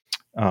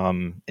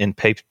 In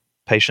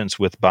patients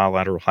with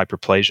bilateral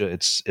hyperplasia,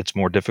 it's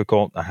more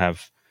difficult. I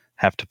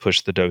have to push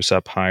the dose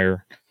up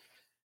higher.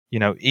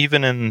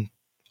 Even in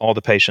all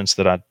the patients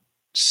that I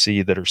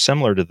see that are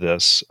similar to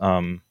this,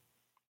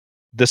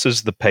 this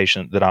is the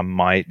patient that I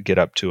might get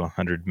up to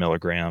 100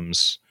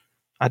 milligrams.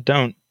 I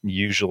don't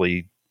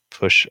usually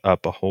push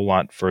up a whole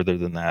lot further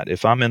than that.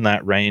 If I'm in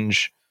that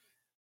range,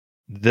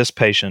 this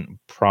patient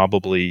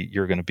probably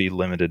you're going to be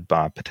limited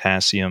by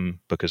potassium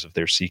because of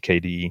their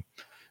CKD.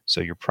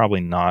 So you're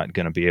probably not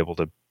going to be able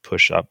to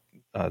push up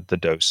the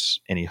dose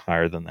any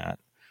higher than that.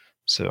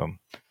 So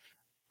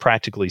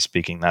practically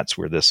speaking, that's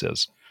where this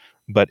is.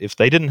 But if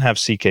they didn't have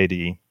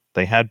CKD,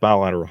 they had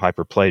bilateral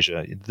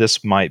hyperplasia,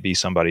 this might be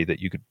somebody that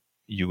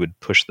you would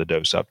push the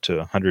dose up to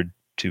 100,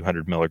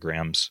 200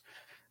 milligrams.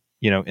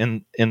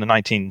 In the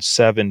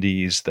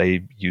 1970s,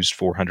 they used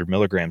 400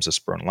 milligrams of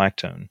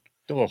spironolactone.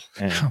 Oh.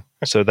 And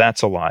so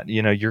that's a lot.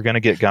 You're going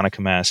to get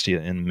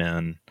gynecomastia in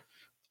men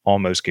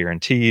almost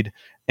guaranteed.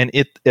 And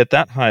at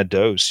that high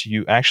dose,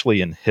 you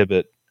actually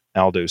inhibit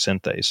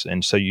aldosynthase.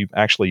 And so you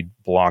actually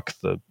block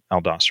the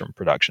aldosterone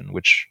production,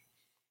 which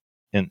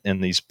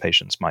in these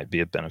patients might be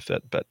a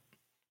benefit. But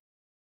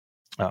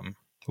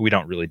we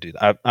don't really do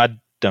that. I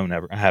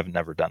have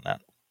never done that.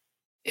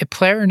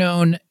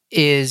 Eplerenone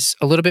is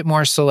a little bit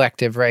more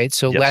selective, right?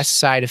 So Yes. Less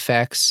side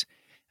effects.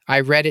 I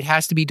read it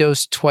has to be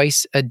dosed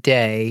twice a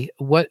day.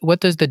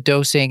 What does the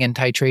dosing and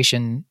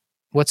titration,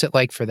 what's it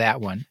like for that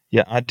one?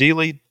 Yeah,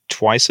 ideally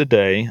twice a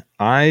day.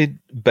 I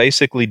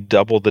basically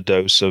double the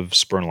dose of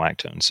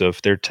spironolactone. So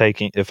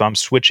if I'm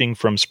switching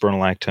from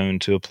spironolactone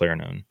to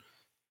eplerenone,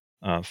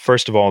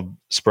 first of all,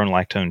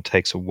 spironolactone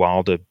takes a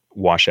while to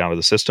wash out of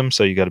the system.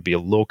 So you got to be a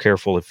little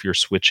careful if you're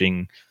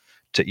switching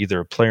to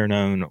either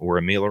eplerenone or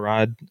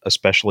amiloride,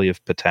 especially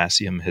if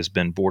potassium has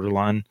been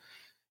borderline.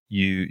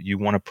 You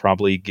want to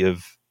probably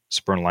give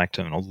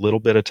spironolactone a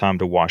little bit of time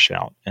to wash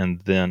out and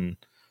then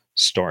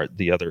start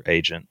the other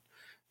agent.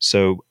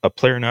 So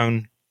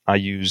eplerenone, I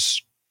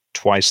use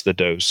twice the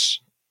dose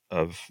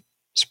of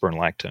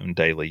spironolactone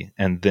daily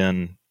and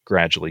then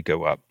gradually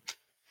go up.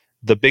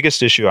 The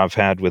biggest issue I've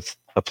had with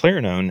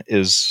eplerenone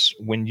is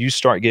when you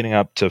start getting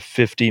up to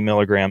 50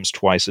 milligrams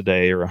twice a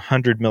day or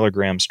 100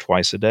 milligrams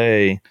twice a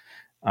day,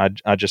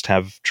 I just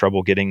have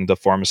trouble getting the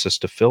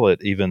pharmacist to fill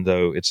it, even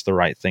though it's the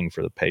right thing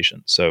for the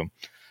patient. So,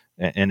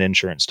 and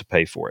insurance to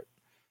pay for it.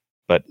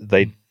 But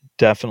they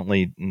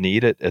definitely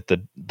need it at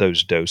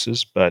those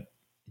doses, but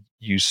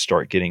you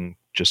start getting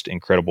just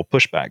incredible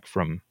pushback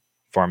from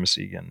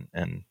pharmacy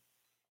and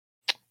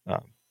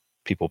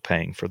people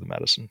paying for the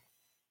medicine.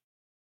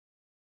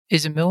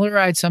 Is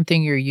amiloride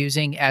something you're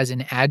using as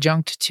an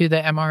adjunct to the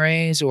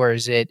MRAs, or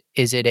is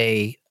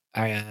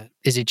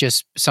it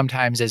just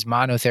sometimes as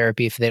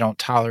monotherapy if they don't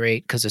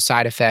tolerate because of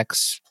side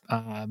effects?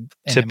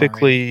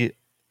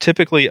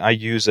 Typically, I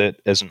use it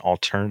as an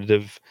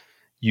alternative.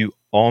 You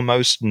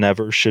almost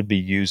never should be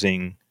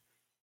using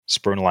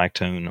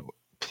spironolactone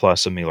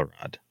plus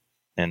amiloride.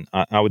 And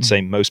I would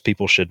say most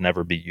people should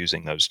never be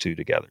using those two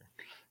together.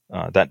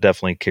 That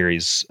definitely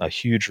carries a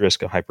huge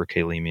risk of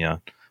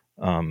hyperkalemia.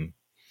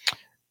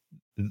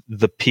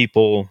 The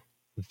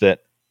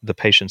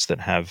patients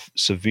that have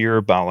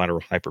severe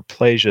bilateral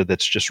hyperplasia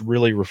that's just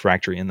really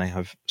refractory and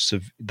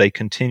they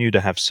continue to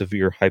have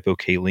severe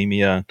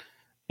hypokalemia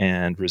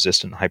and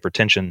resistant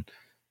hypertension,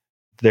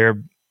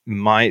 there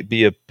might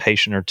be a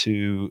patient or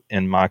two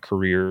in my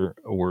career,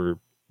 or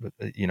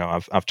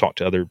I've talked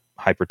to other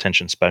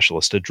hypertension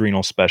specialists,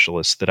 adrenal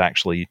specialists that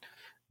actually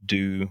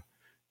do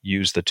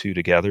use the two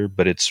together,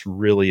 but it's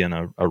really in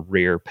a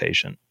rare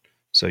patient.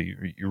 So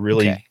you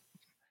really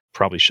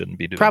probably shouldn't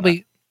be doing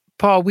that.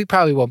 Paul, we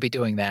probably won't be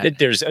doing that.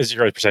 There's a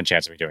 0%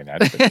 chance of me doing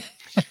that.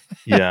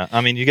 Yeah, I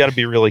mean, you got to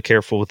be really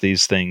careful with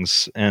these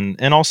things,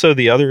 and also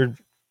the other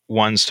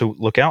ones to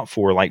look out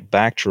for, like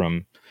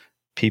Bactrim.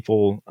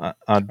 People,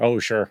 oh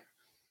sure,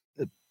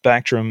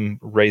 Bactrim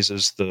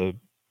raises the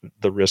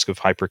risk of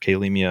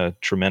hyperkalemia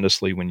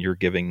tremendously when you're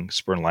giving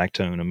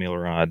spironolactone,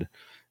 amiloride,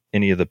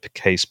 any of the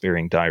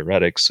PK-sparing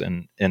diuretics,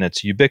 and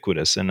it's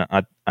ubiquitous. And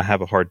I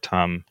have a hard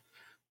time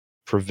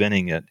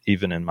preventing it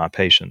even in my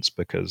patients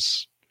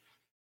because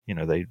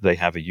they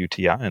have a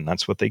UTI and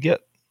that's what they get.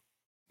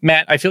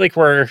 Matt, I feel like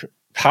we're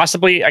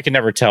possibly, I can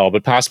never tell,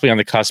 but possibly on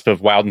the cusp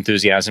of wild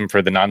enthusiasm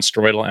for the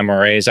non-steroidal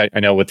MRAs. I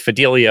know with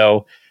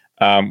Fidelio,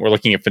 we're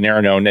looking at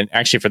finerenone, and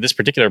actually for this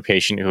particular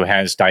patient who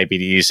has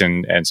diabetes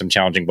and some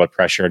challenging blood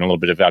pressure and a little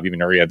bit of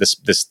albuminuria,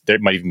 this there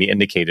might even be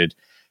indicated.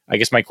 I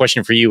guess my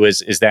question for you is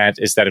that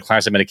a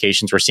class of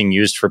medications we're seeing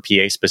used for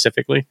PA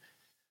specifically?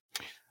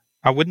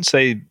 I wouldn't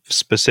say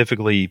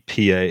specifically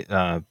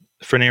PA.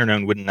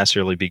 Finerenone wouldn't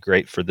necessarily be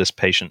great for this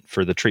patient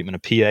for the treatment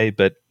of PA,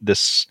 but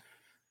this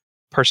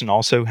person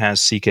also has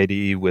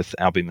CKD with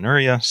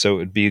albuminuria, so it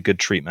would be a good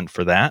treatment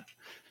for that.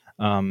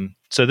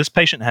 So this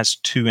patient has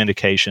two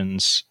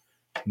indications.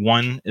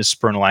 One is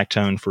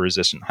spironolactone for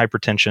resistant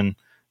hypertension.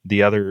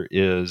 The other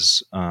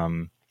is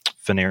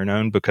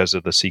finerenone because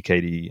of the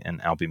CKD and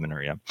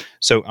albuminuria.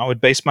 So I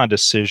would base my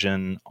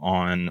decision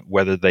on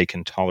whether they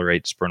can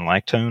tolerate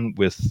spironolactone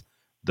with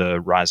the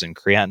rise in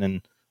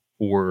creatinine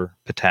or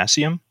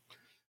potassium.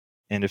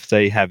 And if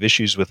they have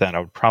issues with that, I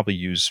would probably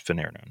use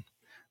finerenone.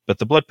 But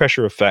the blood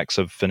pressure effects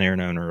of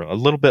finerenone are a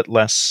little bit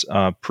less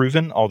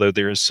proven, although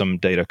there is some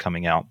data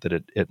coming out that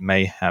it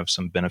may have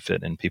some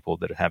benefit in people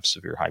that have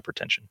severe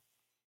hypertension.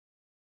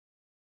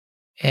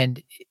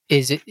 And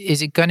is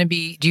it going to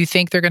be, do you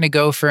think they're going to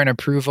go for an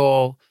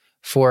approval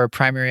for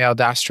primary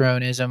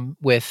aldosteronism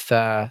with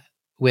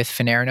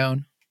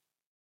finerenone?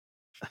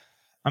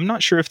 I'm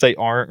not sure if they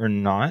are or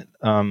not.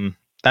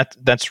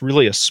 That's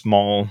really a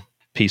small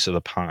piece of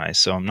the pie.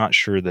 So I'm not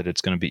sure that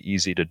it's going to be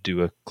easy to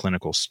do a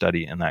clinical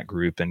study in that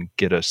group and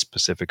get a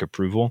specific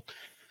approval.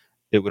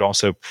 It would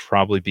also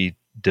probably be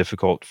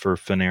difficult for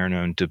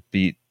finerenone to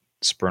beat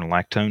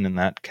spironolactone in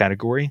that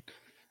category.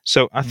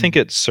 So I think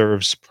it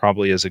serves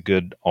probably as a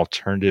good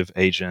alternative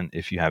agent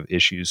if you have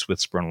issues with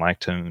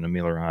spironolactone,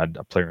 amiloride,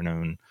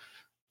 eplerenone.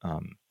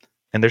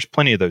 And there's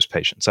plenty of those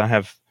patients. I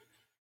have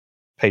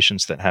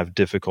patients that have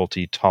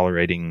difficulty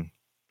tolerating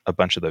a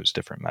bunch of those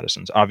different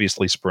medicines.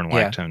 Obviously,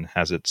 spironolactone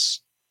has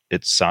its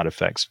side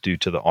effects due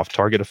to the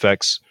off-target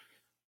effects.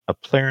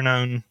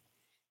 Eplerenone,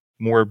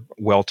 more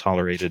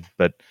well-tolerated,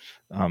 but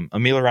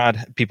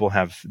amiloride, people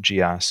have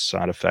GI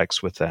side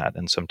effects with that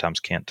and sometimes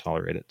can't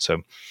tolerate it.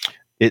 So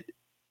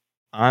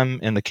I'm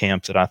in the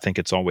camp that I think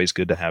it's always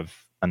good to have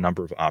a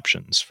number of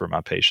options for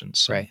my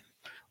patients. Right.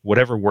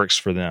 Whatever works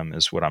for them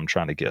is what I'm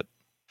trying to get.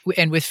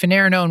 And with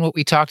finerenone, what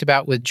we talked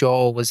about with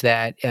Joel was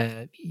that,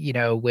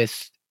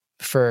 with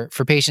for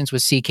patients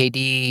with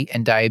CKD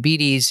and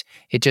diabetes,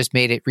 it just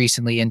made it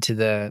recently into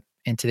the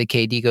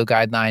KDIGO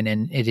guideline,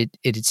 and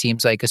it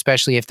seems like,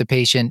 especially if the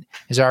patient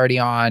is already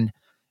on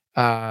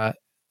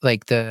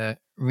like the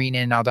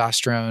renin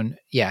aldosterone,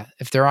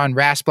 if they're on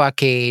RAS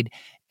blockade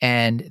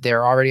and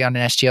they're already on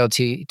an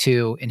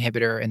SGLT2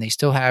 inhibitor and they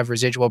still have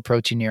residual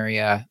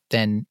proteinuria,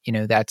 then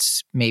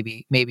that's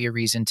maybe a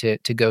reason to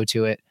go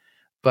to it.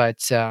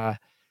 But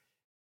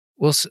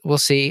we'll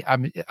see.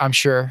 I'm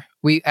sure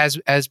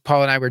as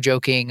Paul and I were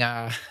joking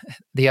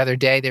the other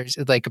day, there's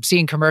like, I'm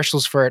seeing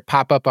commercials for it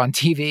pop up on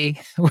TV,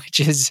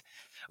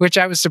 which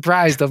I was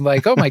surprised. I'm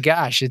like, oh my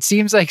gosh, it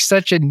seems like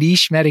such a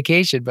niche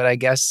medication, but I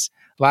guess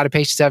a lot of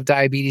patients have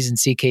diabetes and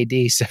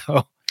CKD. So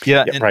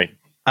right.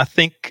 I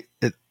think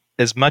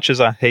as much as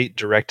I hate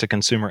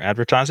direct-to-consumer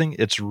advertising,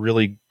 it's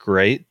really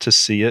great to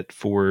see it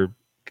for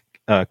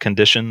a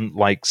condition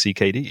like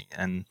CKD.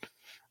 And,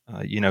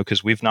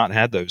 because we've not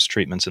had those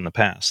treatments in the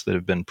past that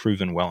have been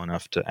proven well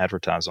enough to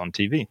advertise on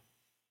TV.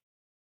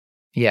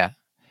 Yeah.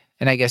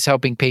 And I guess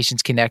helping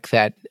patients connect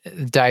that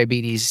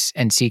diabetes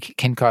and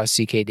can cause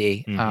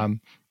CKD. Mm-hmm.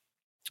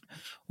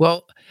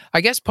 Well, I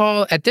guess,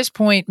 Paul, at this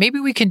point, maybe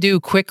we can do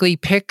quickly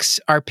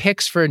our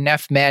picks for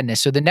NephMadness.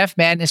 So the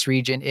NephMadness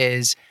region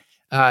is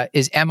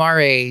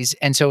MRAs.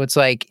 And so it's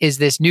like, is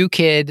this new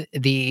kid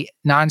the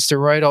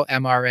non-steroidal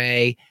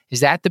MRA?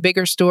 Is that the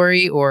bigger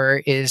story,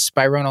 or is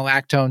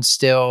spironolactone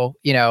still,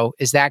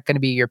 is that going to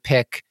be your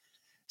pick?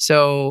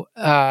 So,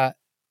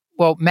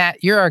 well,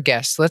 Matt, you're our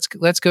guest. Let's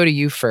go to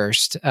you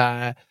first.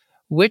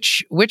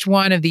 Which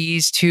one of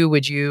these two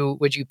would you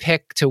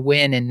pick to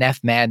win in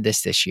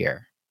NephMadness this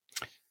year?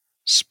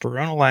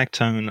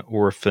 Spironolactone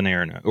or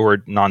finerenone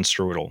or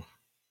non-steroidal?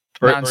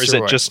 Or is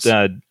it just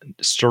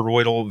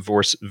steroidal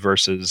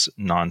versus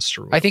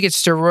non-steroidal? I think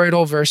it's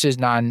steroidal versus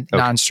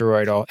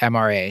non-steroidal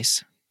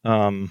MRAs.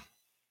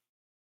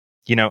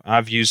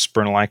 I've used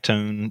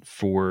spironolactone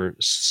for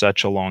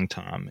such a long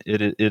time.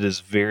 It is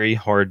very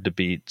hard to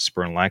beat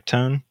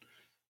spironolactone.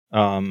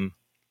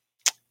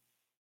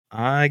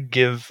 I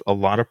give a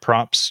lot of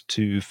props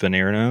to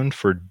finerenone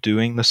for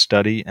doing the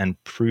study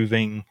and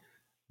proving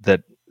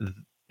that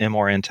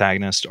MR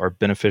antagonists are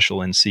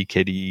beneficial in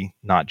CKD,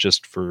 not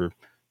just for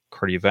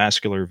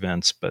cardiovascular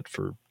events, but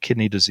for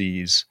kidney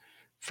disease,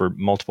 for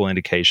multiple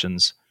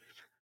indications.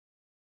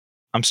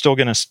 I'm still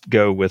going to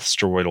go with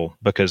steroidal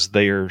because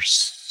they are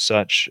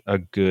such a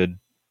good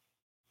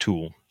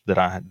tool that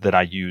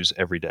I use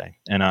every day,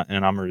 and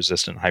I'm a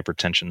resistant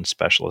hypertension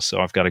specialist, so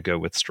I've got to go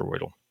with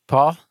steroidal.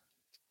 Paul?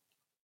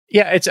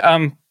 Yeah, it's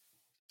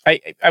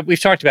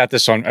we've talked about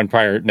this on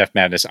prior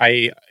NephMadness.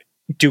 I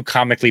do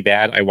comically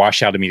bad. I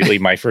wash out immediately.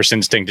 My first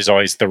instinct is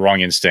always the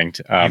wrong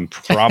instinct. You've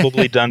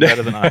probably done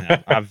better than I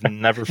have. I've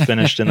never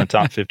finished in the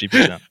top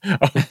 50%.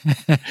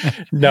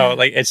 No,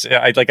 like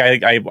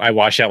I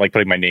wash out like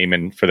putting my name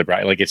in for the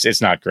bride. Like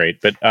it's not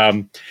great. But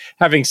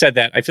having said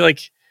that, I feel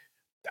like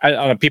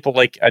people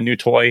like a new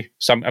toy.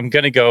 So I'm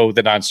going to go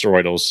the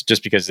non-steroidals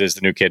just because it is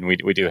the new kid, and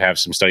we do have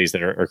some studies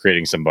that are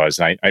creating some buzz.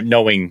 And I'm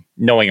knowing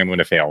I'm going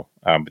to fail.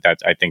 But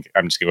I think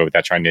I'm just going to go with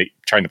that, trying to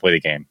play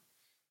the game.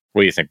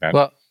 What do you think, Matt?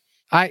 Well,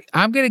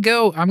 I'm gonna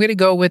go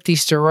with the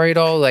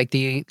steroidal, like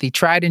the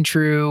tried and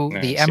true,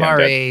 the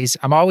MRAs.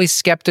 I'm always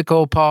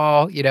skeptical,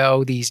 Paul.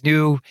 These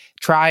new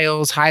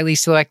trials, highly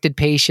selected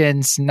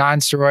patients,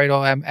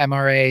 non-steroidal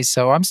MRAs.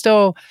 So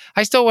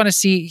I still want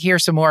to hear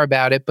some more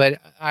about it. But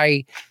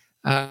I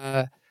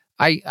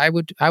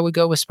would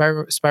go with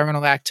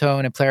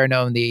spironolactone and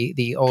Clarinone,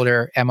 the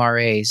older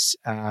MRAs,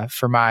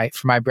 for my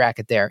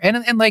bracket there.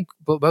 And like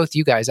both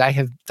you guys, I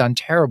have done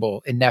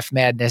terrible in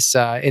NephMadness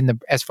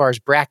as far as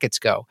brackets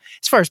go.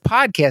 As far as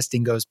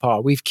podcasting goes,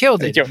 Paul, we've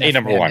killed it.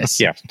 Number one,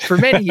 yeah, for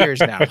many years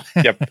now.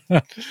 Yep.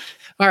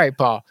 All right,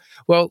 Paul.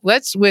 Well,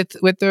 let's with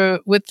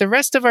the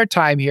rest of our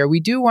time here, we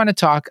do want to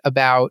talk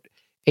about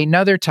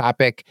another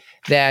topic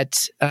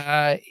that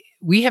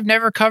we have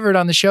never covered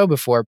on the show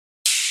before.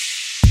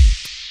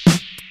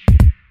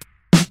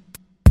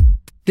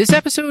 This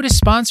episode is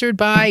sponsored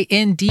by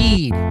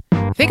Indeed.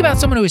 Think about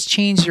someone who has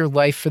changed your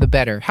life for the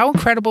better. How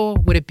incredible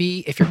would it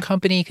be if your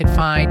company could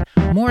find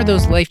more of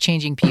those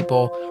life-changing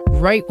people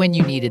right when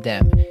you needed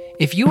them?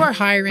 If you are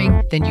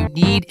hiring, then you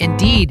need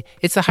Indeed.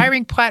 It's the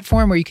hiring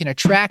platform where you can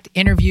attract,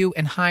 interview,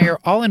 and hire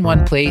all in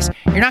one place.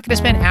 You're not going to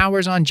spend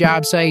hours on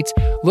job sites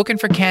looking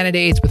for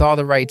candidates with all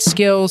the right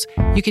skills.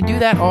 You can do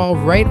that all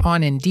right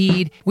on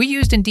Indeed. We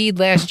used Indeed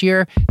last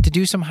year to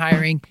do some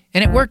hiring,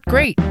 and it worked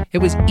great. It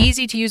was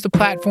easy to use the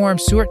platform,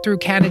 sort through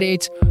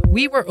candidates.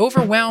 We were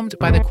overwhelmed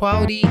by the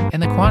quality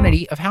and the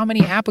quantity of how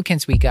many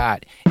applicants we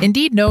got.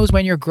 Indeed knows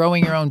when you're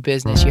growing your own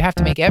business, you have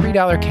to make every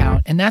dollar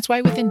count, and that's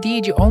why with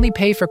Indeed, you only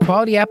pay for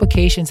quality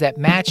applications that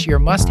match your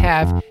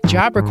must-have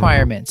job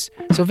requirements.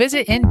 So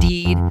visit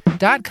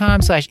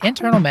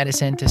Indeed.com/internal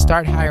medicine to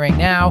start hiring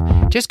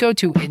now. Just go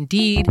to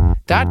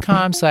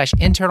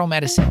Indeed.com/internal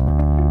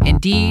medicine.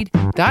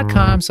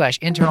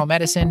 Indeed.com/internal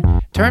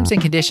medicine. Terms and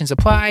conditions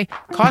apply.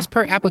 Cost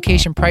per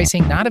application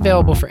pricing not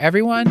available for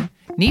everyone.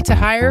 Need to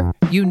hire?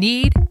 You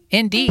need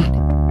Indeed.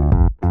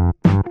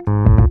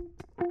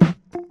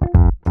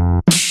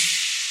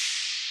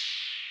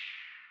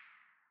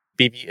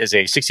 Bibi is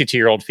a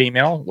 62-year-old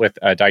female with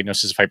a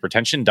diagnosis of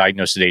hypertension,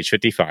 diagnosed at age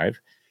 55.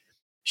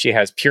 She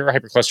has pure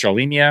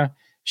hypercholesterolemia.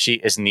 She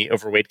is in the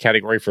overweight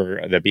category for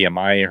the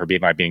BMI, her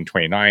BMI being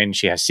 29.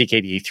 She has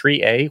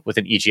CKD3A with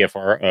an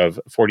EGFR of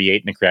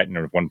 48 and a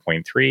creatinine of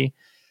 1.3.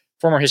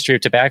 Former history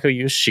of tobacco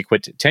use. She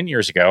quit 10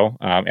 years ago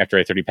after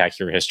a 30-pack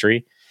year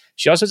history.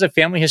 She also has a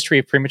family history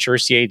of premature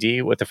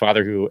CAD with a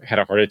father who had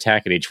a heart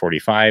attack at age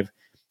 45,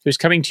 who's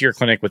coming to your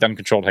clinic with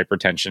uncontrolled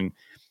hypertension.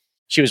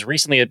 She was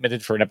recently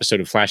admitted for an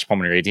episode of flash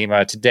pulmonary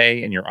edema.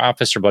 Today in your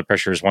office, her blood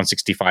pressure is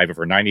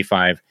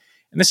 165/95.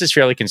 And this is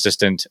fairly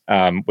consistent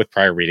with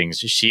prior readings.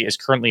 She is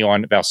currently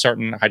on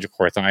valsartan,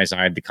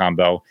 hydrochlorothiazide, the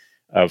combo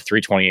of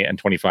 320 and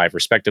 25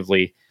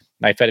 respectively,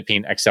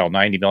 nifedipine XL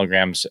 90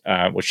 milligrams,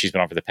 which she's been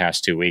on for the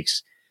past 2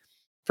 weeks.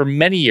 For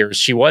many years,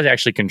 she was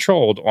actually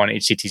controlled on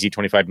HCTZ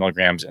 25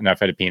 milligrams and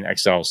nifedipine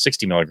XL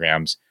 60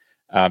 milligrams.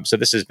 So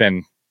this has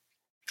been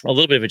a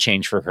little bit of a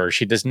change for her.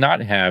 She does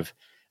not have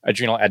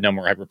adrenal adenoma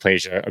or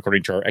hyperplasia,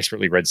 according to our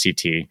expertly read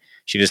CT.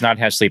 She does not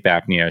have sleep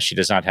apnea. She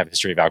does not have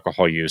history of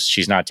alcohol use.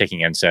 She's not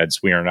taking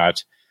NSAIDs. We are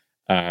not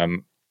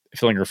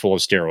filling her full of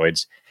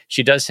steroids.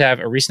 She does have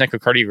a recent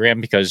echocardiogram,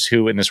 because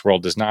who in this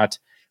world does not,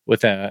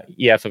 with an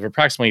EF of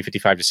approximately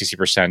 55 to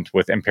 60%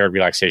 with impaired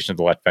relaxation of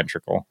the left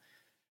ventricle.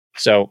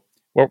 So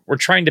what we're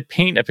trying to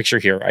paint a picture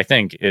here, I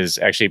think, is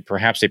actually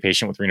perhaps a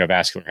patient with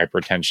renovascular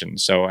hypertension.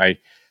 So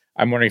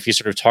I'm wondering if you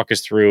sort of talk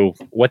us through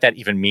what that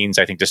even means,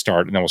 I think, to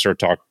start, and then we'll sort of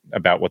talk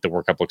about what the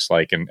workup looks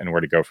like and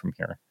where to go from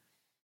here.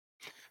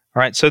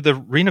 All right. So the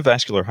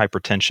renovascular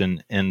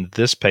hypertension in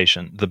this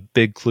patient, the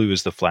big clue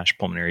is the flash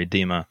pulmonary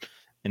edema.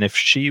 And if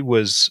she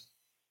was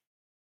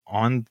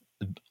on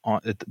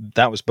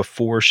that was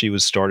before she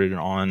was started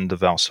on the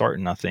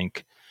valsartan, I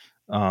think,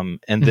 and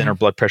then her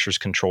blood pressure is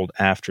controlled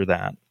after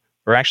that.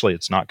 Or actually,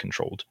 it's not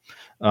controlled.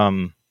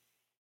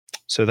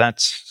 So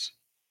that's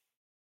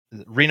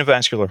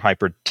renovascular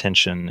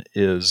hypertension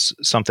is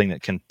something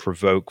that can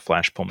provoke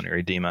flash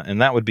pulmonary edema,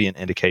 and that would be an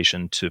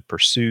indication to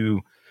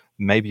pursue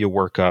maybe a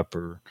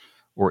workup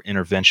or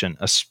intervention,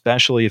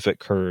 especially if it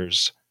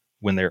occurs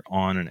when they're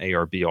on an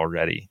ARB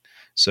already.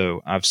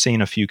 So I've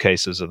seen a few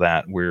cases of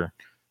that where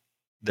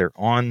they're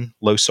on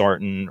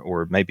losartan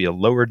or maybe a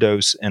lower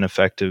dose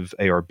ineffective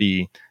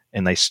ARB,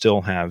 and they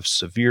still have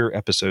severe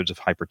episodes of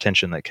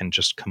hypertension that can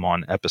just come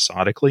on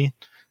episodically.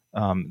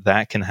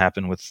 That can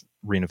happen with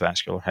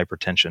renovascular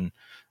hypertension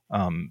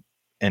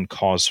and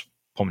cause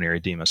pulmonary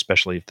edema,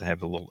 especially if they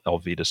have a little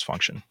LV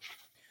dysfunction.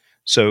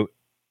 So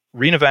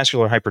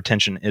renovascular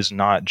hypertension is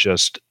not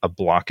just a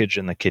blockage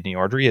in the kidney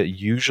artery. It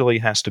usually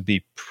has to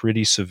be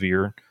pretty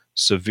severe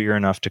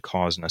enough to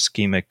cause an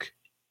ischemic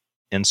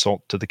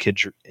insult to the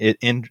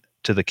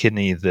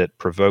kidney that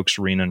provokes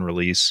renin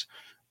release,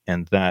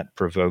 and that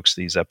provokes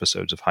these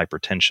episodes of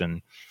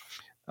hypertension.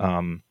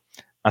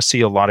 I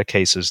see a lot of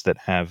cases that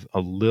have a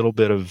little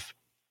bit of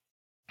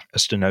a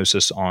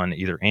stenosis on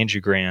either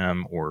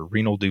angiogram or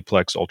renal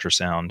duplex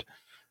ultrasound,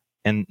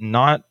 and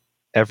not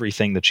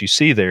everything that you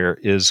see there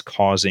is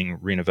causing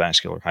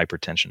renovascular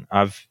hypertension.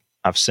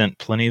 I've sent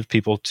plenty of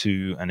people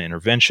to an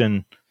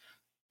intervention,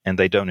 and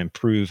they don't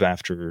improve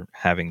after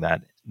having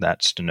that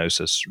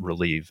stenosis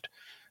relieved.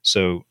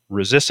 So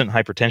resistant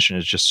hypertension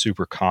is just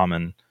super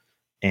common,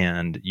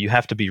 and you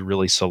have to be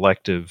really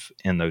selective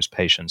in those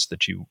patients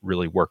that you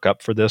really work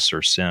up for this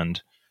or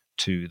send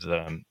to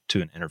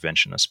an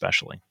intervention,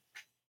 especially.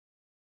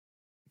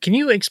 Can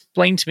you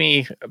explain to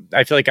me,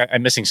 I feel like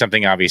I'm missing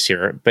something obvious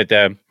here, but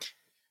the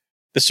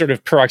sort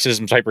of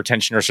paroxysms of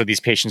hypertension, or sort of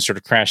these patients sort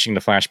of crashing the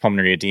flash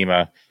pulmonary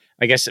edema,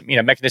 I guess,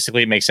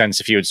 mechanistically it makes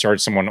sense if you would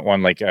start someone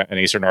on like an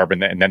ACE or an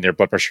ARB and then their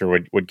blood pressure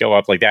would go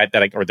up like that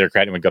or their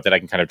creatinine would go up, that I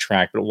can kind of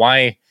track. But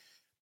why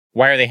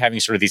are they having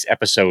sort of these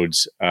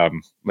episodes?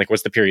 Like,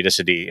 what's the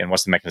periodicity and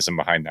what's the mechanism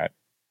behind that?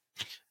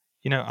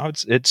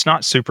 It's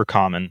not super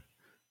common,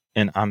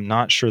 and I'm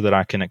not sure that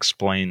I can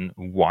explain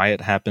why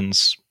it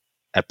happens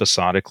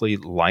episodically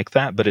like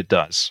that, but it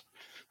does.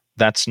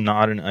 That's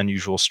not an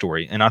unusual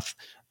story. And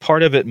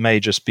part of it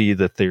may just be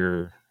that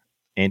their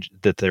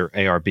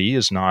ARB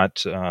is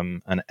not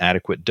an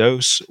adequate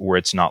dose, or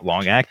it's not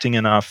long acting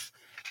enough,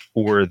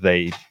 or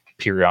they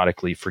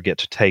periodically forget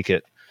to take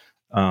it.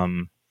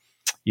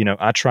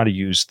 I try to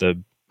use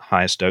the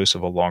highest dose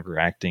of a longer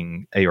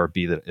acting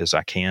ARB as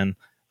I can.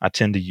 I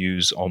tend to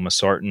use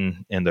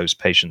olmesartan in those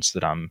patients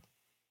that I'm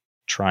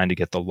trying to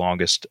get the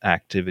longest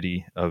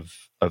activity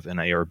of an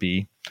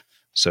ARB.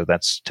 So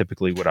that's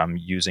typically what I'm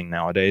using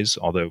nowadays,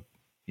 although,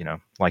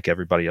 like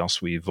everybody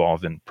else, we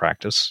evolve in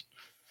practice.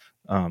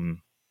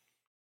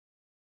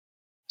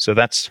 So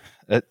that's,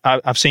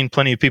 I've seen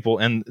plenty of people,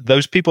 and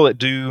those people that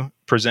do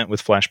present with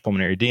flash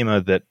pulmonary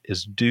edema that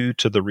is due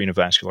to the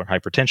renovascular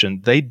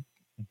hypertension, they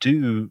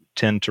do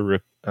tend to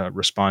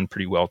respond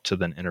pretty well to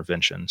the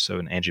intervention. So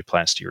an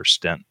angioplasty or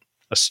stent.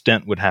 A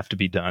stent would have to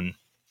be done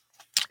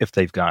if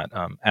they've got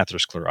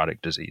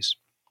atherosclerotic disease.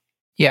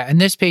 Yeah, in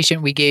this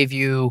patient, we gave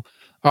you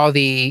all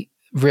the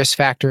risk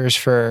factors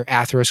for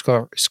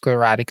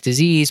atherosclerotic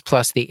disease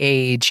plus the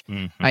age.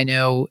 Mm-hmm. I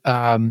know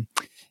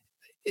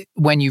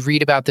when you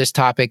read about this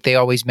topic, they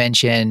always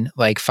mention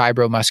like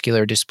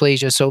fibromuscular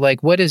dysplasia. So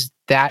like, what does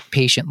that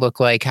patient look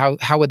like?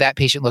 How would that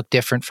patient look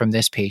different from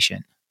this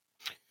patient?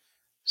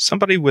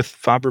 Somebody with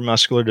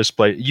fibromuscular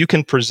dysplasia, you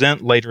can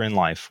present later in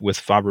life with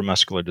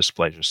fibromuscular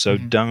dysplasia. So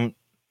don't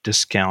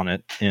discount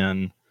it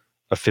in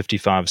a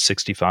 55,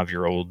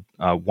 65-year-old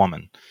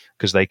woman,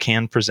 because they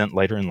can present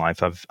later in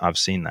life. I've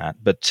seen that.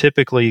 But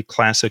typically,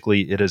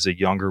 classically, it is a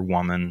younger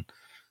woman.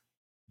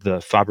 The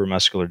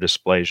fibromuscular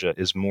dysplasia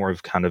is more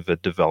of kind of a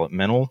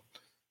developmental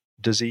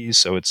disease.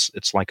 So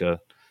it's like a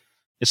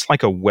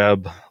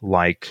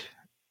web-like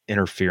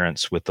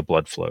interference with the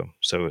blood flow.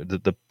 So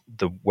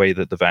the way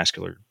that the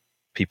vascular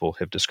people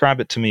have described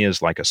it to me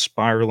is like a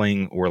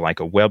spiraling or like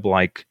a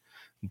web-like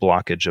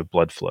blockage of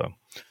blood flow.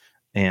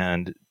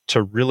 And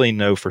to really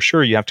know for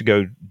sure, you have to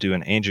go do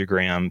an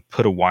angiogram,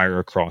 put a wire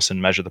across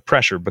and measure the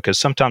pressure, because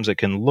sometimes it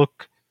can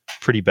look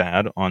pretty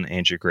bad on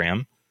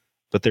angiogram,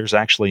 but there's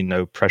actually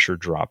no pressure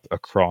drop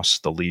across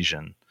the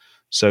lesion.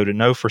 So to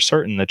know for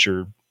certain that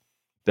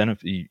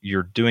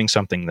you're doing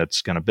something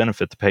that's going to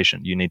benefit the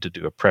patient, you need to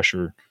do a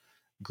pressure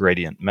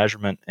gradient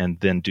measurement and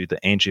then do the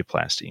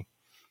angioplasty.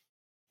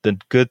 The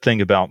good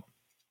thing about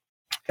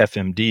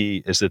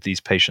FMD is that these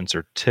patients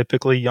are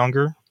typically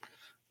younger,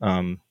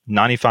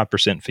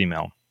 95%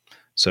 female.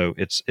 So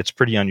it's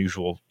pretty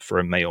unusual for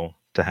a male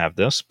to have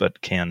this,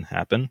 but can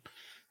happen.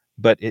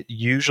 But it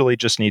usually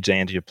just needs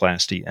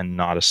angioplasty and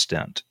not a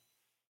stent,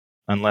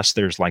 unless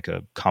there's like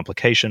a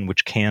complication,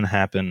 which can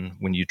happen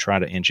when you try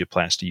to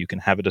angioplasty. You can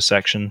have a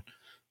dissection,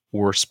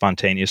 or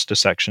spontaneous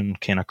dissection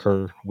can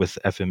occur with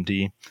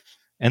FMD.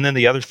 And then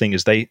the other thing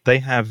is they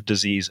have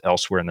disease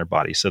elsewhere in their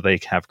body. So they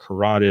have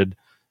carotid,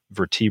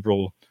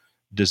 vertebral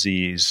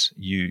disease.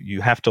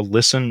 You have to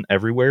listen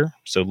everywhere.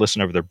 So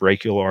listen over the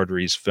brachial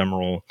arteries,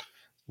 femoral,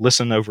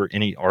 listen over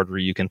any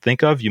artery you can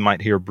think of. You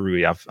might hear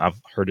bruit.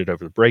 I've heard it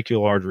over the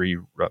brachial artery,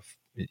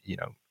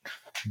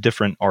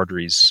 different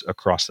arteries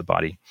across the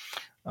body.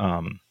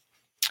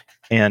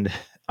 And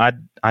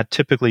I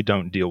typically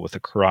don't deal with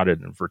the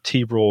carotid and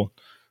vertebral.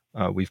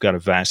 We've got a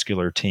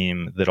vascular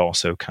team that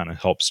also kind of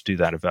helps do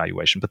that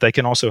evaluation, but they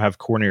can also have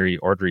coronary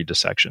artery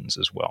dissections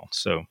as well.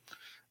 So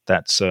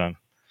that's,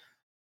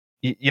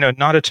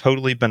 not a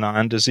totally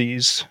benign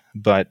disease,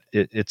 but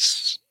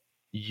it's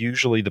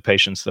usually the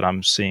patients that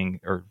I'm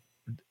seeing are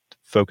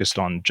focused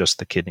on just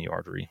the kidney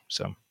artery.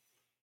 So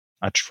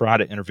I try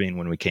to intervene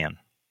when we can.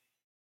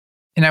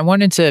 And I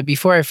wanted to,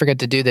 before I forget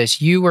to do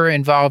this, you were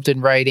involved in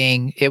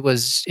writing, it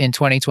was in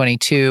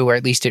 2022, or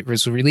at least it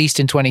was released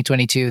in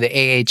 2022, the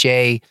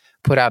AHA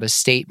put out a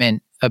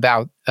statement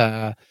about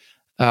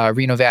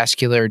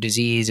renovascular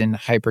disease and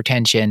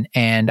hypertension.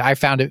 And I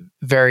found it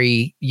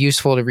very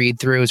useful to read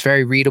through. It's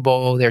very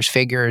readable. There's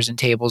figures and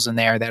tables in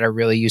there that are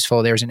really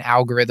useful. There's an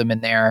algorithm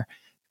in there,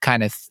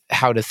 kind of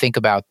how to think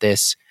about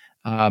this.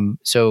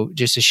 So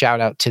just a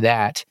shout out to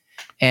that.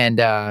 And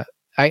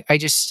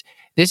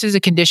this is a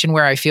condition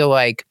where I feel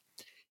like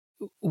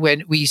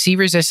when we see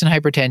resistant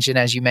hypertension,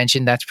 as you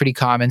mentioned, that's pretty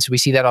common. So we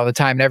see that all the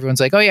time. And everyone's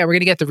like, oh yeah, we're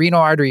going to get the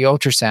renal artery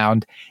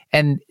ultrasound,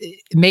 and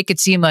make it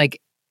seem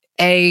like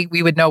A,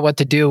 we would know what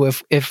to do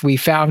if we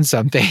found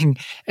something.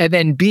 And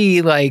then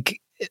B,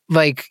 like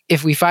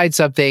if we find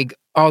something,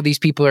 all these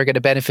people are going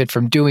to benefit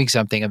from doing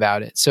something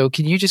about it. So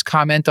can you just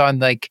comment on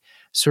like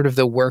sort of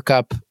the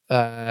workup,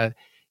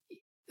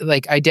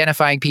 like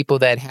identifying people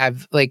that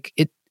have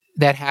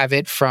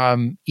it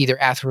from either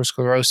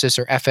atherosclerosis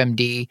or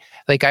FMD?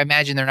 Like, I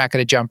imagine they're not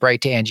going to jump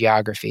right to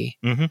angiography.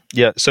 Mm-hmm.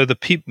 Yeah. So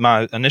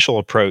my initial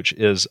approach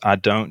is I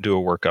don't do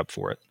a workup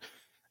for it.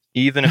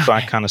 Even if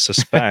I kind of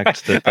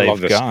suspect that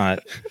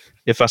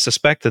if I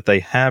suspect that they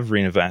have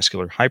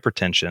renovascular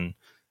hypertension,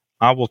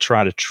 I will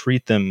try to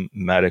treat them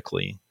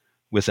medically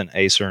with an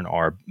ACE or an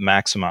ARB,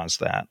 maximize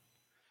that.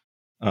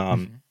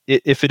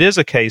 If it is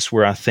a case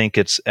where I think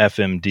it's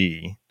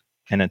FMD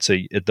and it's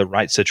the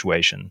right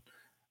situation,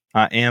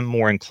 I am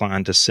more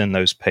inclined to send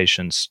those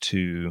patients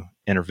to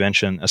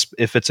intervention.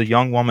 If it's a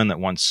young woman that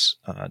wants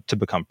to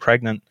become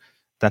pregnant,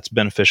 that's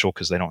beneficial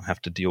because they don't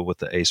have to deal with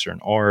the ACE or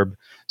an ARB.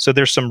 So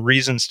there's some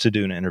reasons to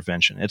do an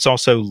intervention. It's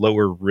also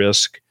lower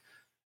risk.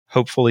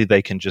 Hopefully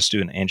they can just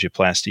do an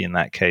angioplasty in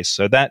that case.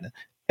 So that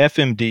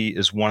FMD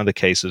is one of the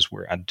cases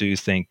where I do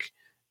think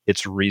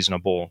it's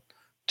reasonable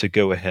to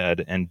go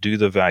ahead and do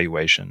the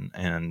evaluation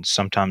and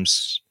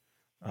sometimes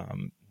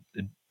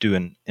do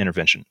an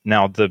intervention.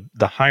 Now, the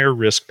higher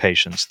risk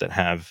patients that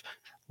have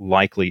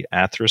likely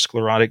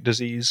atherosclerotic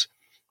disease,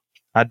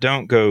 I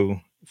don't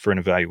go for an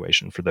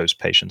evaluation for those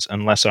patients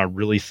unless I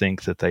really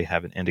think that they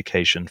have an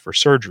indication for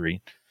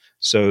surgery.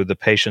 So the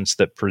patients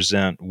that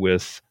present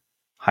with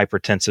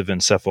hypertensive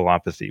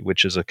encephalopathy,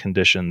 which is a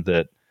condition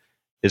that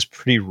is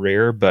pretty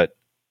rare, but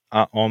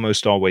I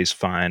almost always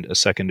find a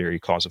secondary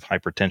cause of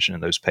hypertension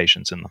in those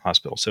patients in the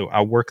hospital. So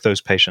I work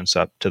those patients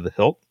up to the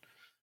hilt,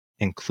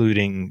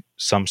 including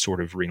some sort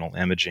of renal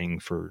imaging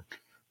for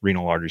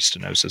renal artery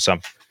stenosis.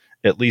 I've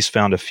at least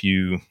found a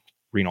few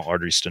renal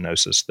artery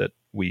stenosis that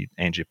we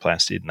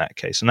angioplastied in that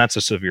case, and that's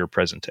a severe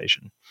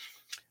presentation.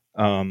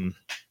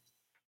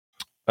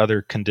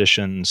 other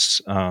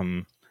conditions,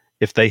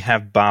 if they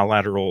have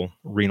bilateral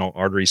renal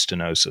artery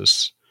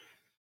stenosis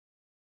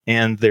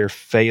and they're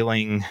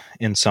failing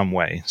in some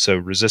way, so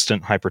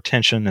resistant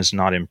hypertension is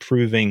not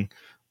improving,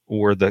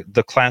 or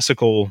the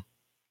classical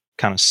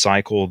kind of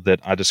cycle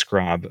that I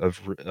describe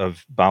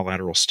of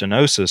bilateral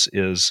stenosis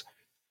is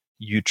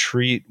you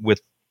treat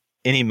with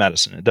any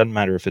medicine. It doesn't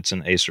matter if it's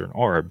an ACE or an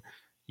ARB.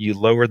 You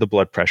lower the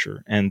blood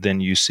pressure, and then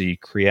you see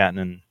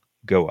creatinine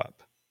go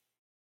up.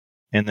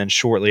 And then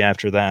shortly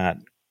after that,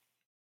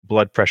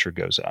 blood pressure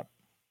goes up.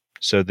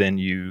 So then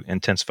you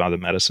intensify the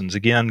medicines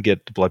again,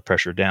 get the blood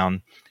pressure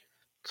down,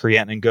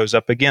 creatinine goes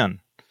up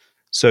again.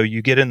 So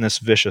you get in this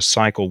vicious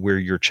cycle where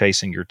you're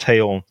chasing your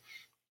tail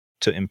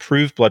to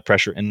improve blood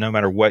pressure, and no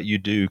matter what you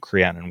do,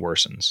 creatinine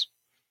worsens.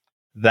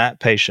 That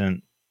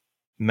patient,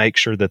 make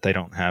sure that they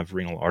don't have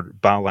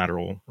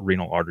bilateral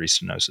renal artery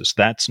stenosis.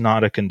 That's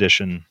not a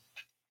condition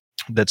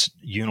that's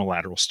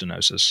unilateral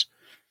stenosis.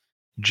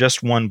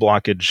 Just one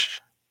blockage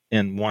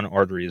in one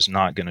artery is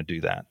not going to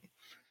do that.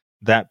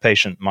 That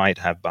patient might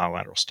have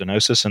bilateral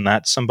stenosis, and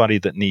that's somebody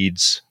that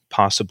needs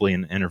possibly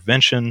an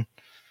intervention.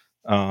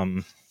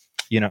 Those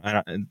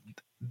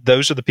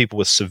are the people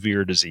with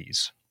severe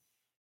disease,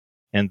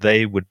 and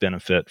they would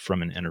benefit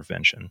from an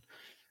intervention.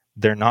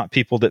 They're not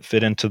people that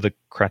fit into the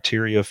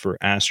criteria for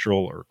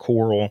Astral or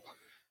Coral.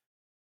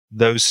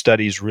 Those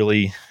studies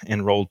really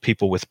enrolled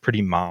people with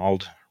pretty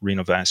mild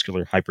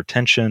renovascular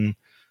hypertension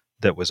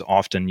that was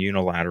often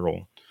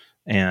unilateral.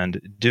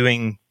 And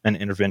doing an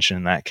intervention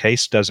in that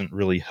case doesn't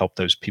really help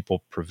those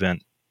people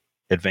prevent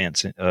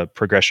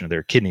progression of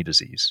their kidney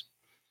disease.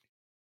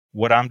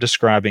 What I'm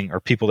describing are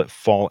people that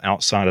fall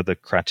outside of the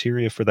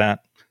criteria for that.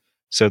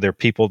 So they're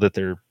people that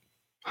their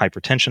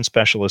hypertension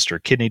specialist or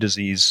kidney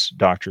disease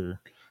doctor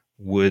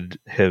would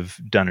have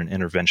done an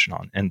intervention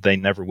on, and they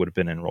never would have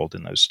been enrolled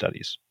in those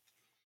studies.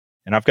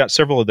 And I've got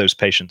several of those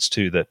patients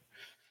too that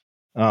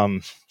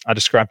I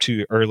described to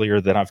you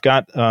earlier, that I've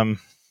got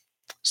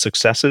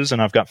successes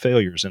and I've got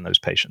failures in those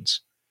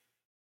patients.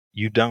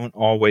 You don't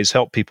always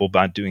help people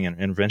by doing an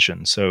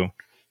intervention. So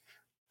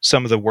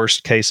some of the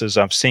worst cases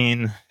I've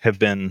seen have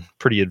been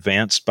pretty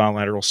advanced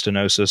bilateral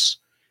stenosis,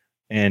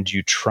 and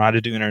you try to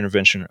do an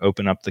intervention,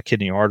 open up the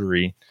kidney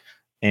artery,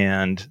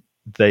 and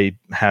they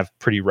have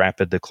pretty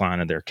rapid decline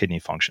in their kidney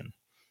function.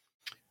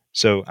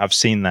 So I've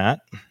seen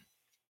that.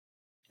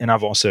 And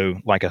I've also,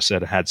 like I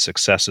said, had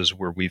successes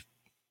where we've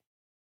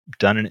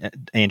done an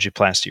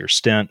angioplasty or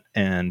stent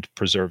and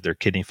preserved their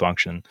kidney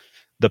function.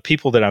 The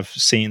people that I've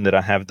seen that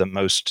I have the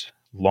most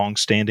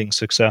long-standing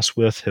success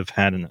with have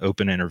had an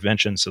open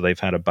intervention, so they've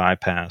had a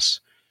bypass,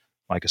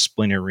 like a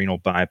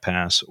splenorenal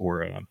bypass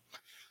or a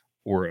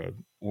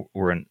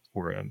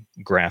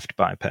graft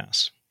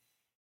bypass.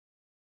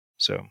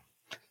 So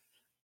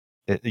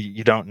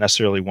you don't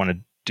necessarily want to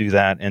do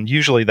that, and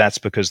usually that's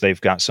because they've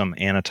got some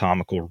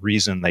anatomical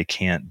reason they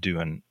can't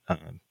do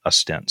a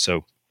stent.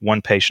 So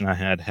one patient I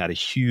had a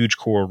huge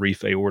coral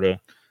reef aorta,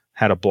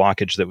 had a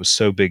blockage that was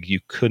so big you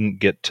couldn't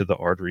get to the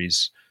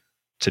arteries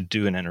to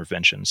do an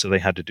intervention, so they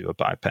had to do a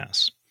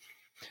bypass.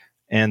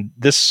 And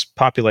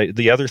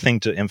the other thing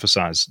to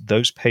emphasize,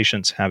 those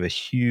patients have a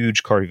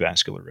huge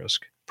cardiovascular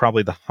risk,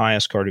 probably the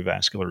highest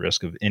cardiovascular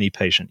risk of any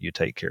patient you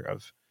take care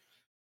of.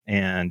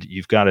 And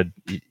you've got to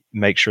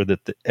make sure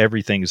that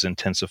everything is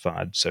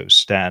intensified. So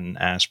statin,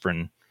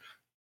 aspirin,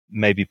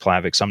 maybe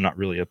Plavix. I'm not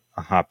really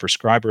a high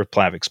prescriber of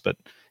Plavix, but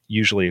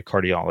usually a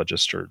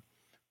cardiologist or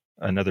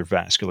another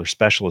vascular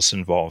specialist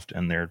involved,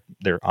 and they're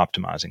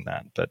optimizing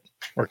that. But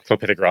or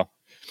clopidogrel.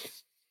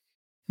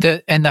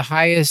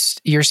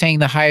 You're saying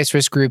the highest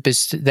risk group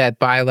is that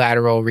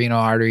bilateral renal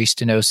artery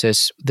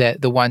stenosis,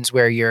 that the ones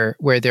where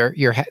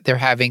they're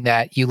having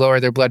that, you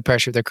lower their blood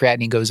pressure, their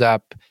creatinine goes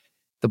up,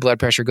 the blood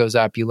pressure goes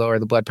up, you lower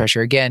the blood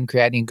pressure again,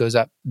 creatinine goes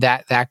up.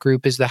 That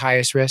group is the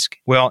highest risk?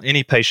 Well,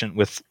 any patient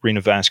with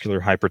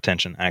renovascular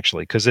hypertension,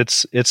 actually, because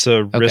it's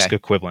a risk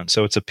equivalent.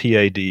 So it's a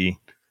PAD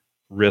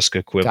risk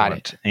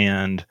equivalent.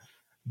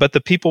 But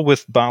the people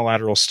with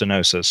bilateral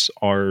stenosis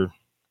are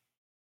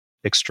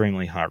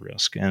extremely high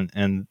risk,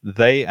 and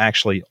they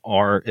actually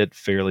are at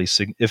fairly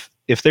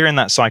if they're in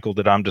that cycle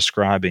that I'm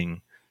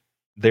describing,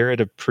 they're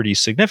at a pretty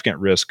significant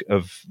risk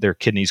of their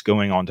kidneys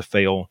going on to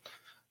fail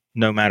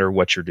no matter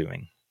what you're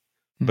doing,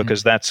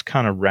 because that's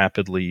kind of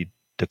rapidly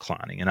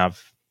declining. And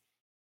I've,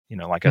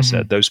 like I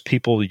said, those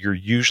people, you're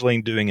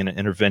usually doing an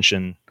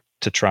intervention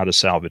to try to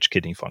salvage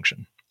kidney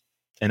function,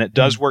 and it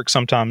does work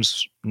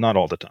sometimes, not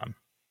all the time.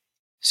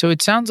 So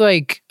it sounds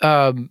like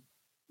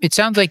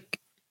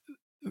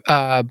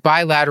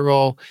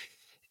bilateral,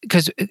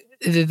 because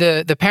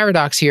the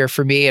paradox here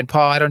for me, and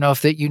Paul, I don't know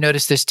if you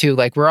noticed this too,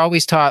 like we're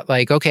always taught,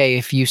 like, okay,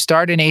 if you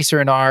start an ACE or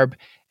an ARB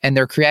and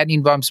their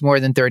creatinine bumps more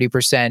than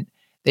 30%,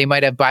 they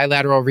might have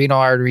bilateral renal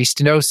artery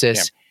stenosis.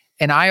 Yeah.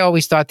 And I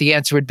always thought the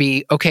answer would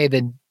be, okay,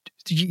 then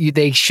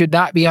they should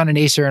not be on an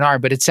ACE or an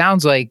ARB. But it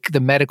sounds like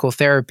the medical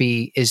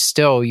therapy is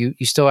still, you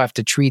still have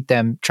to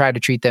try to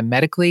treat them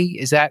medically.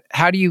 Is that,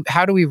 how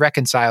do we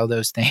reconcile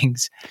those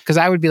things? Because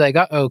I would be like,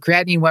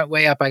 creatinine went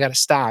way up, I got to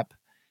stop.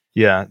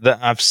 Yeah,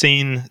 I've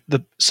seen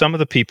some of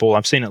the people.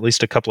 I've seen at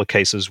least a couple of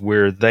cases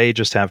where they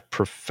just have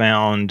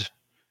profound.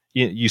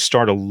 You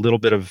start a little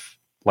bit of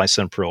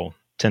lisinopril,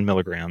 10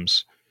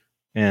 milligrams,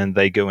 and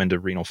they go into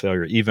renal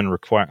failure.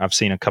 I've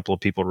seen a couple of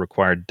people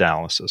require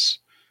dialysis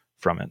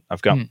from it.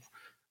 I've got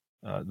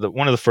Hmm.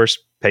 one of the first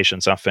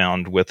patients I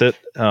found with it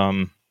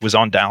was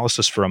on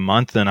dialysis for a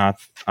month, and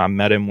I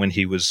met him when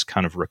he was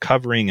kind of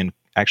recovering and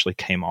actually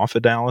came off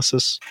of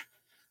dialysis.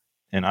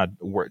 And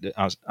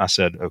I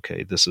said,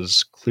 okay, this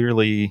is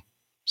clearly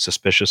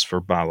suspicious for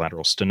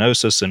bilateral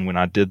stenosis. And when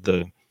I did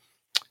the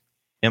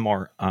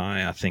MRI,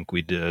 I think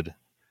we did,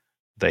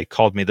 they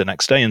called me the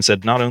next day and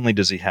said, not only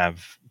does he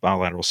have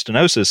bilateral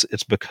stenosis,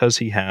 it's because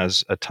he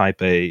has a type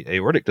A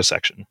aortic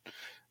dissection,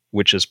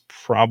 which has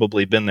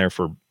probably been there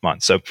for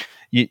months. So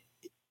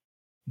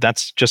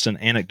that's just an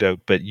anecdote,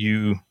 but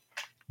you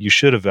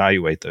should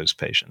evaluate those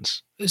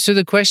patients. So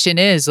the question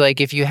is, like,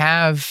 if you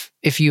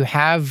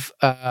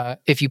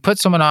put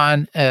someone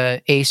on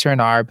ACE or an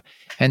ARB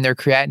and their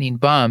creatinine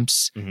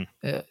bumps,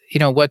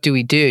 what do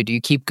we do? Do you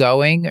keep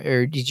going,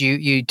 or did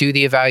you do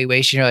the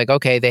evaluation? You're like,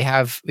 okay,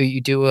 let's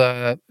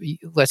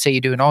say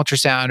you do an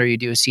ultrasound or you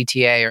do a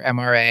CTA or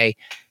MRA,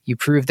 you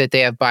prove that they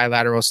have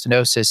bilateral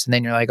stenosis, and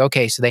then you're like,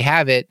 okay, so they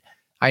have it.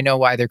 I know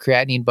why they're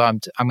creatinine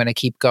bumped. I'm going to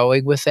keep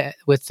going with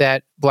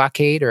that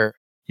blockade, or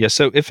yeah.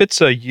 So if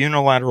it's a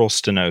unilateral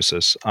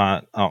stenosis,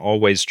 I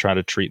always try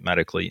to treat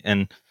medically,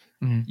 and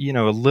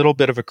a little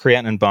bit of a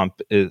creatinine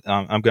bump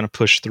I'm going to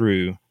push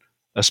through,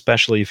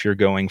 especially if you're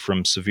going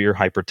from severe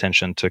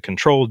hypertension to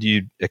controlled.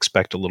 You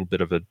expect a little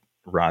bit of a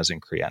rise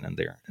in creatinine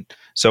there.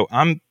 So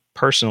I'm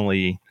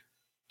personally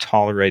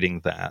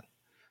tolerating that.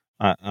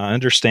 I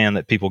understand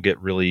that people get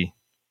really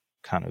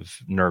kind of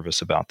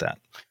nervous about that.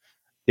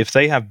 If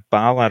they have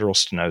bilateral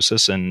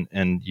stenosis and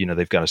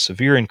they've got a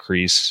severe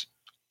increase,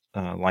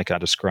 like I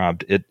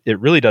described, it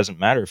really doesn't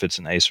matter if it's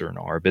an ACE or an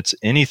ARB. It's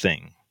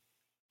anything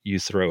you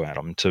throw at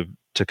them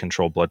to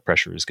control blood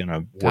pressure is going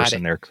to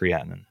worsen their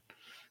creatinine.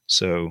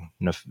 So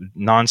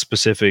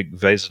non-specific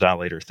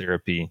vasodilator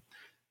therapy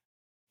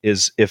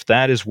is, if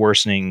that is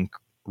worsening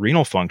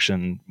renal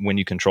function when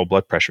you control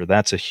blood pressure,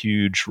 that's a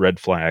huge red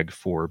flag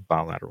for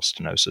bilateral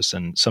stenosis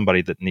and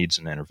somebody that needs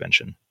an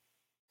intervention.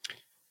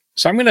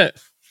 So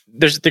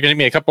there's going to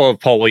be a couple of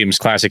Paul Williams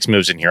classics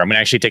moves in here. I'm going to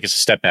actually take us a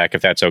step back,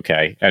 if that's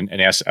okay, and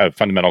ask a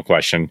fundamental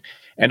question.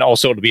 And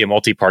also it'll be a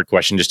multi-part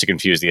question just to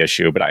confuse the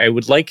issue. But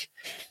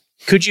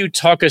could you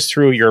talk us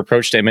through your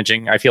approach to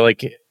imaging? I feel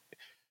like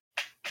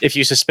if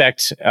you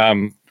suspect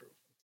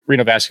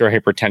renovascular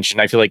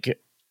hypertension, I feel like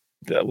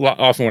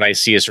often what I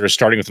see is sort of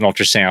starting with an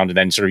ultrasound and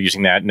then sort of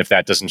using that. And if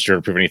that doesn't sort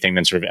of prove anything,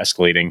 then sort of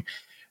escalating,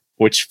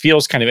 which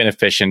feels kind of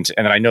inefficient.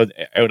 And then I know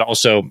I would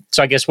also,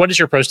 so I guess, what is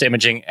your approach to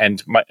imaging?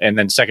 And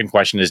then second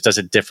question is, does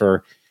it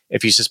differ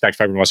if you suspect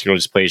fibromuscular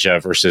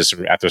dysplasia versus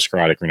sort of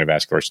atherosclerotic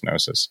renovascular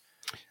stenosis?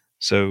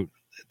 So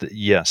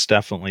yes,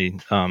 definitely.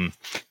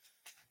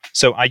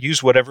 So I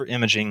use whatever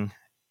imaging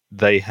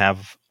they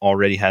have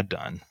already had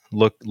done.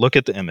 Look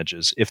at the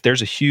images. If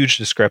there's a huge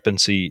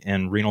discrepancy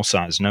in renal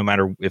size, no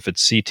matter if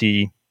it's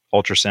CT,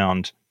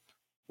 ultrasound,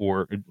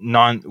 or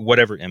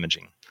whatever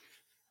imaging,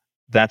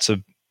 that's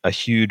a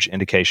huge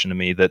indication to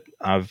me that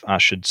I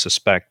should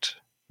suspect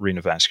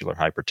renovascular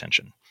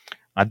hypertension.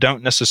 I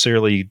don't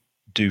necessarily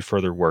do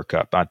further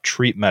workup. I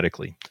treat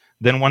medically.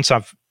 Then once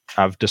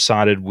I've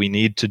decided we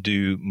need to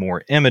do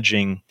more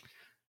imaging,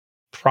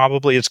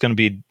 probably it's going to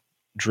be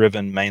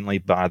driven mainly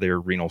by their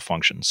renal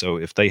function. So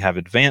if they have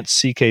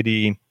advanced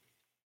CKD,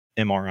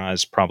 MRI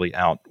is probably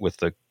out with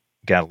the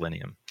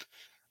gadolinium.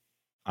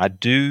 I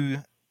do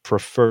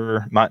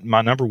prefer,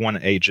 my number one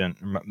agent,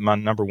 my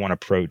number one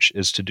approach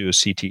is to do a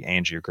CT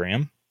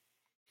angiogram,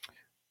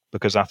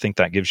 because I think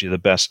that gives you the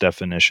best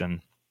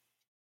definition.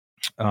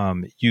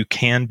 You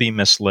can be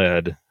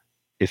misled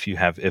if you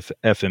have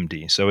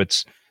FMD. So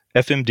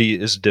FMD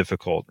is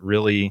difficult,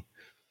 really.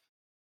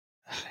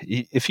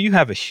 If you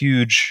have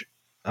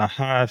a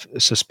high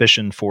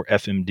suspicion for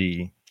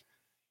FMD,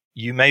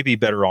 you may be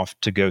better off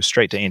to go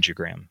straight to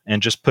angiogram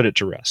and just put it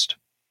to rest,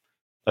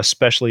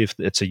 especially if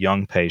it's a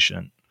young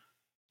patient,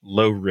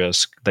 low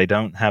risk. They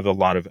don't have a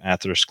lot of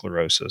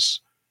atherosclerosis.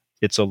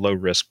 It's a low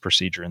risk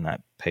procedure in that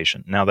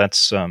patient. Now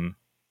that's, I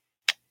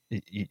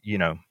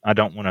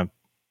don't want to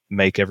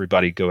make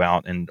everybody go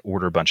out and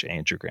order a bunch of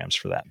angiograms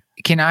for that.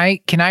 Can I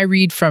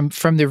read from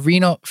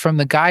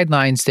the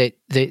guidelines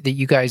that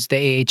you guys,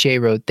 the AHA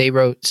wrote? They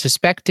wrote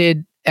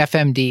suspected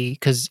FMD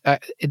because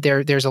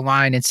there's a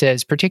line. It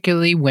says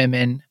particularly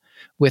women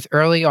with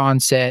early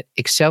onset,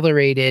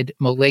 accelerated,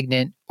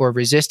 malignant, or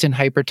resistant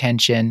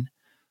hypertension,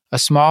 a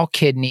small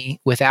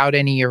kidney without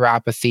any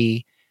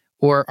uropathy,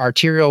 or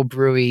arterial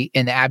bruit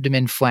in the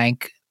abdomen,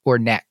 flank, or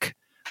neck,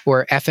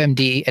 or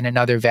FMD in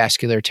another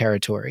vascular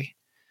territory.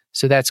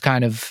 So that's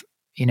kind of,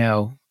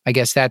 I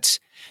guess that's,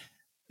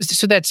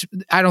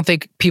 I don't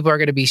think people are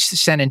going to be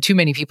sending too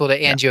many people to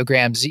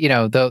angiograms,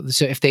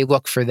 so if they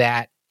look for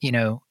that,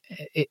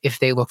 if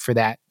they look for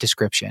that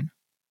description.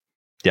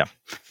 Yeah.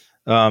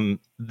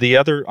 The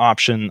other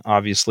option,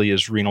 obviously,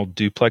 is renal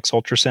duplex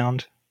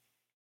ultrasound.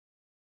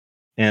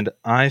 And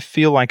I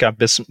feel like I've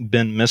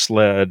been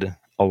misled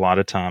a lot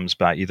of times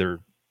by either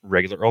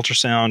regular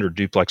ultrasound or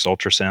duplex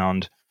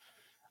ultrasound.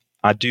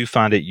 I do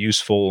find it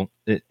useful,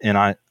 and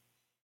I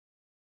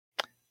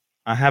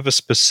have a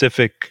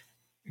specific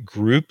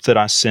group that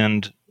I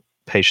send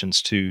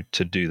patients to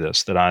do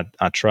this that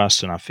I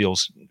trust and I feel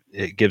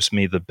it gives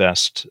me the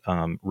best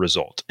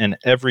result. And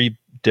every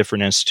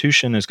different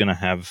institution is going to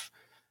have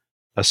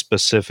a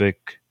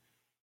specific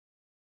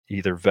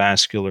either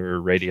vascular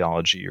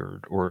radiology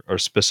or a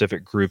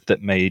specific group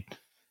that may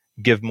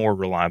give more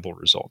reliable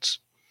results.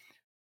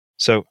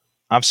 So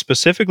I've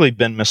specifically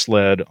been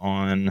misled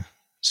on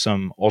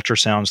some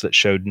ultrasounds that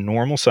showed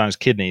normal sized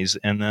kidneys,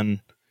 and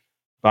then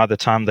by the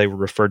time they were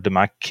referred to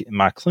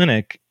my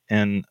clinic,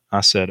 and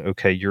I said,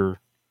 "Okay, you're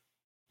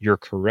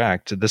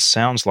correct. This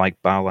sounds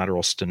like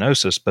bilateral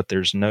stenosis, but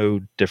there's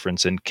no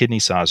difference in kidney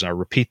size." And I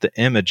repeat the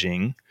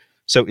imaging.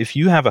 So if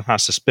you have a high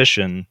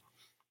suspicion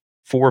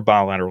for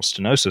bilateral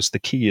stenosis, the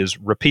key is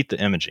repeat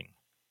the imaging,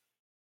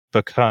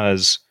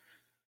 because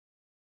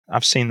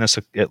I've seen this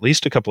at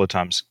least a couple of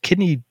times.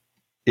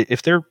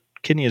 If their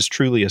kidney is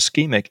truly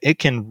ischemic, it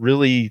can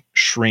really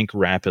shrink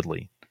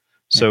rapidly.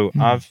 So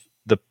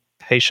the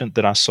patient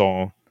that I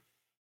saw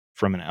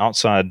from an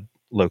outside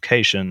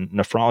location,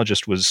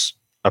 nephrologist was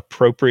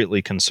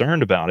appropriately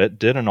concerned about it,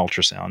 did an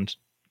ultrasound,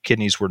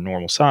 kidneys were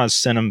normal size,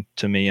 sent them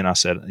to me, and I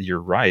said, "You're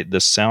right,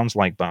 this sounds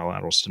like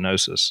bilateral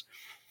stenosis."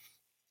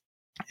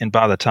 And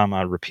by the time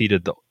I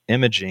repeated the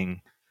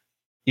imaging,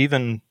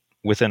 even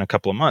within a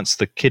couple of months,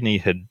 the kidney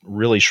had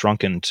really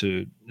shrunken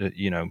to,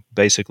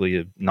 basically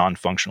a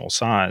non-functional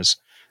size.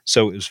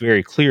 So it was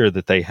very clear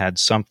that they had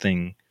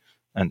something,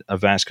 a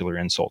vascular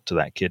insult to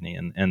that kidney,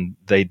 and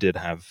they did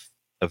have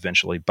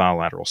eventually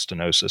bilateral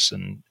stenosis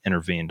and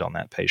intervened on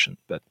that patient.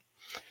 But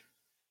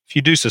if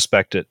you do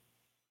suspect it,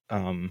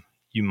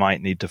 you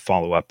might need to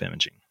follow up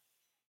imaging.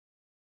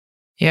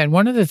 Yeah, and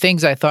one of the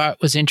things I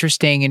thought was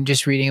interesting in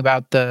just reading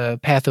about the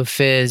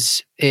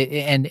pathophys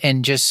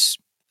and just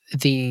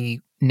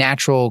the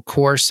natural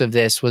course of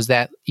this was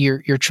that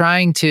you're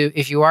trying to,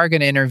 if you are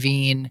going to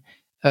intervene,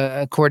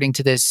 according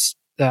to this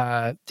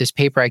this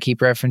paper I keep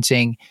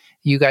referencing,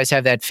 you guys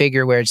have that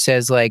figure where it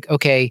says like,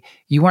 okay,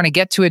 you want to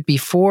get to it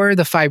before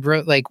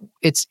the like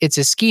it's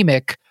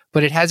ischemic,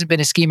 but it hasn't been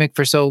ischemic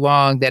for so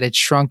long that it's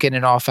shrunken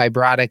and all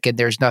fibrotic and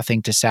there's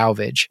nothing to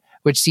salvage.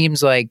 Which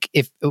seems like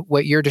if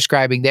what you're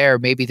describing there,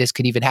 maybe this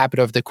could even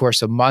happen over the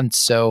course of months.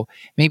 So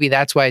maybe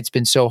that's why it's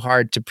been so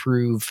hard to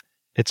prove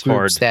it's groups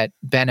hard that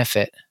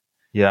benefit.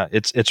 Yeah,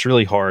 it's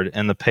really hard.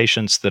 And the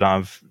patients that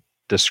I've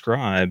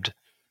described,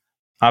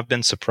 I've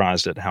been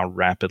surprised at how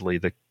rapidly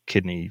the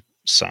kidney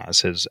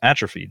size has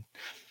atrophied.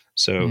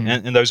 So,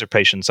 and those are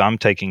patients I'm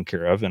taking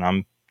care of, and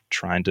I'm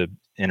trying to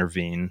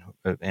intervene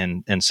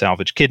and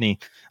salvage kidney.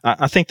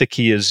 I think the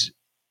key is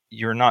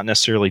you're not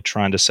necessarily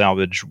trying to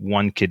salvage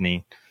one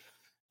kidney.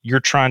 You're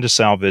trying to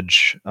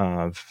salvage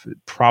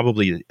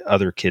probably the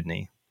other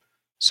kidney.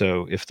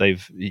 So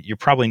you're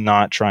probably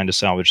not trying to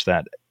salvage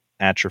that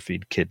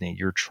atrophied kidney.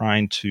 You're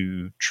trying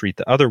to treat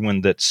the other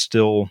one that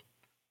still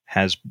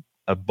has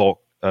a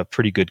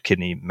pretty good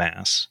kidney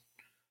mass.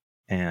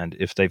 And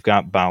if they've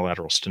got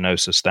bilateral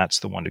stenosis, that's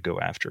the one to go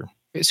after.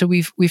 So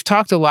we've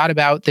talked a lot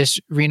about this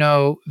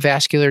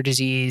renovascular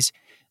disease.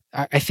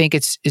 I think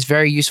it's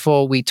very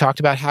useful. We talked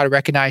about how to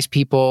recognize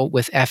people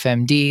with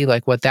FMD,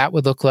 like what that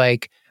would look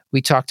like.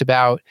 We talked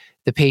about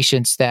the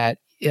patients that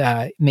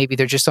maybe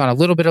they're just on a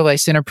little bit of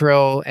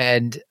lisinopril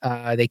and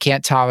they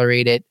can't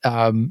tolerate it.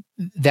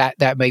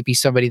 That might be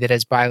somebody that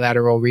has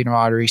bilateral renal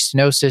artery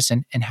stenosis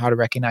and how to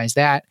recognize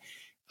that.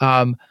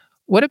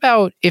 What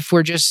about if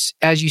we're just,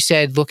 as you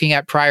said, looking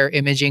at prior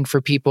imaging for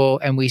people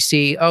and we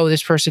see, oh,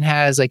 this person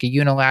has like a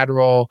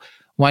unilateral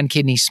one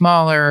kidney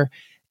smaller,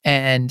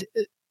 and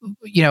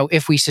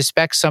if we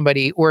suspect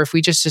somebody, or if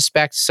we just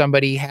suspect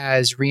somebody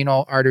has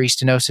renal artery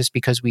stenosis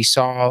because we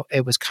saw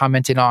it was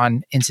commented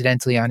on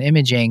incidentally on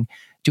imaging,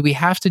 do we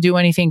have to do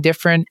anything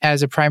different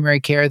as a primary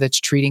care that's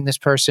treating this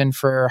person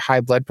for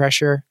high blood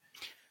pressure?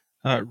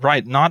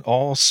 Right. Not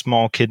all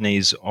small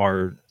kidneys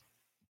are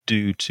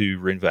due to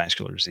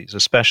renovascular disease,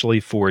 especially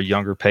for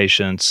younger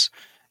patients.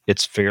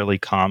 It's fairly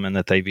common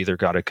that they've either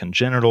got a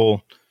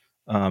congenital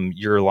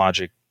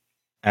urologic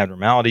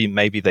abnormality.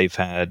 Maybe they've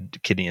had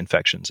kidney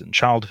infections in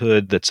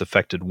childhood that's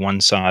affected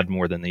one side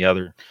more than the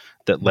other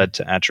that led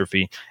to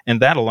atrophy. And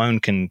that alone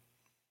can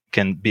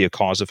be a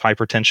cause of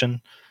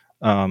hypertension.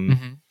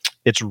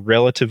 It's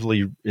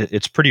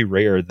pretty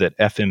rare that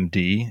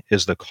FMD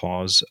is the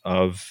cause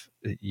of,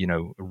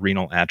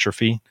 renal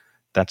atrophy.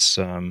 That's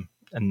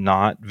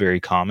not very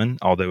common,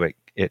 although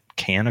it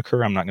can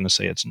occur. I'm not going to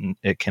say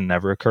it can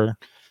never occur.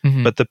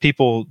 But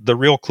the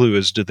real clue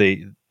is, do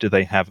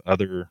they have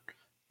other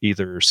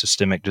either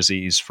systemic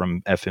disease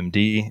from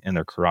FMD in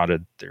their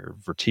carotid, their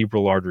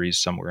vertebral arteries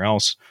somewhere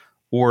else,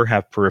 or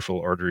have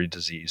peripheral artery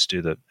disease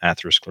due to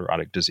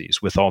atherosclerotic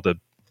disease with all the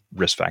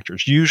risk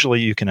factors. Usually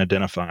you can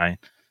identify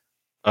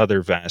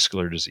other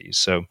vascular disease.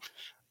 So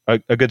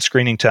a good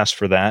screening test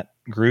for that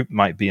group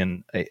might be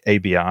an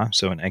ABI,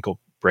 so an ankle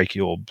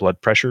brachial blood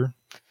pressure.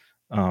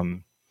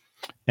 And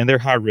they're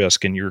high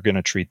risk, and you're going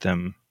to treat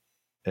them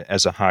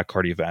as a high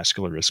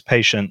cardiovascular risk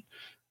patient.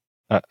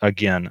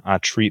 Again, I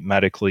treat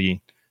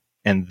medically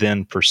and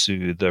then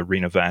pursue the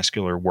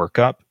renovascular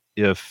workup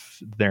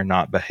if they're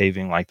not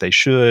behaving like they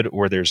should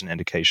or there's an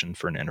indication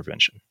for an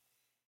intervention.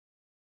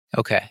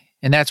 Okay.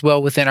 And that's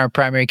well within our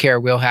primary care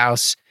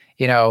wheelhouse.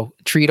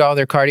 Treat all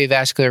their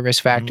cardiovascular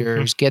risk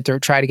factors,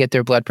 try to get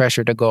their blood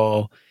pressure to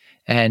goal.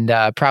 And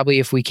probably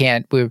if we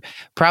can't,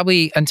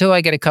 until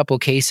I get a couple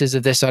cases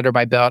of this under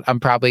my belt, I'm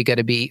probably going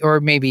to be, or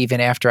maybe even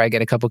after I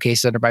get a couple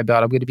cases under my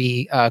belt, I'm going to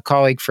be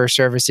calling for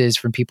services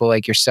from people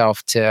like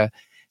yourself to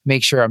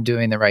make sure I'm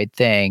doing the right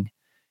thing.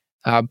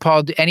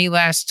 Paul, any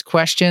last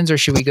questions, or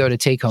should we go to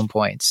take-home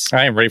points?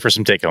 I am ready for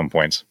some take-home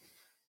points.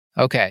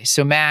 Okay.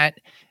 So Matt,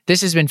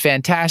 this has been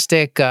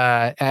fantastic.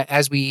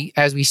 As we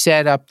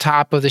said up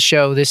top of the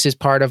show, this is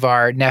part of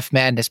our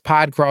NephMadness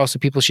pod crawl, so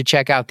people should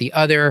check out the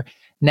other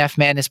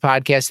NephMadness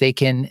podcast. They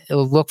can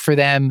look for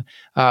them,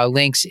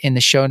 links in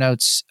the show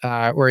notes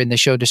or in the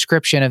show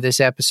description of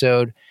this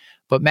episode.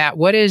 But Matt,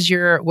 what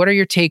are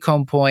your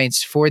take-home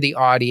points for the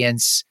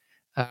audience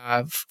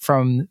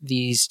from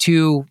these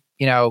two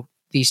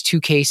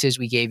cases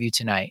we gave you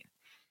tonight?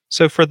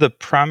 So for the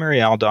primary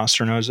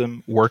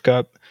aldosteronism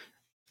workup,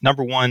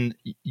 number one,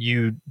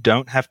 you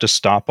don't have to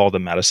stop all the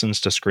medicines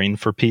to screen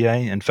for PA.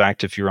 In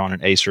fact, if you're on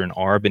an ACE or an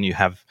ARB and you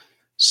have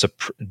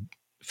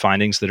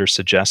findings that are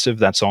suggestive,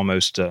 that's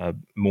almost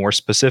more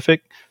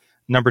specific.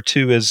 Number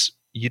two is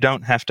you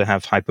don't have to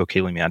have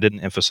hypokalemia. I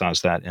didn't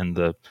emphasize that in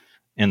the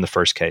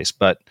first case,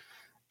 but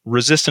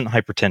resistant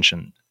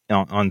hypertension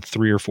on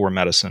 3 or 4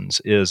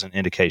 medicines is an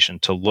indication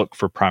to look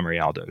for primary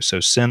aldo. So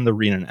send the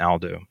renin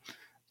aldo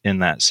in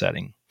that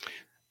setting.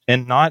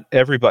 And not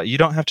everybody, you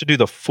don't have to do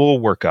the full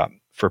workup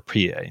for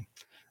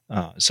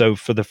PA. So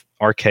for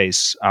our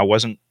case, I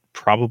wasn't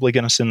probably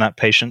going to send that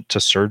patient to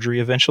surgery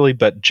eventually,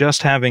 but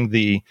just having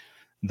the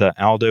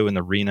aldo and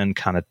the renin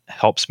kind of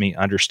helps me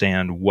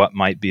understand what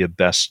might be a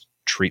best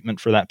treatment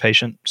for that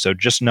patient. So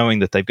just knowing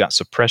that they've got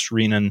suppressed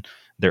renin,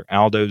 their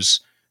aldo's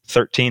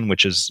 13,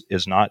 which is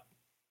not,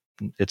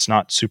 it's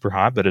not super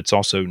high, but it's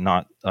also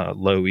not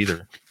low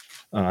either.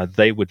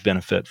 They would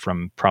benefit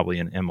from probably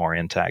an MR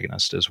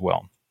antagonist as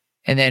well.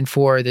 And then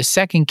for the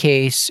second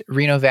case,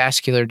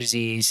 renovascular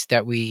disease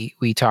that we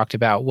talked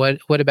about, what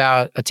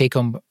about a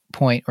take-home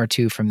point or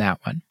two from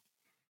that one?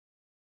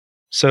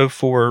 So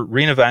for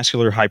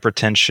renovascular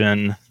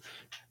hypertension,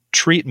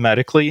 treat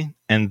medically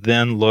and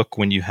then look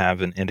when you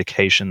have an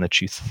indication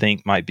that you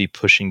think might be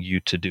pushing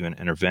you to do an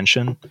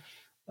intervention.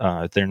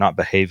 If they're not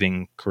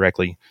behaving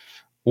correctly,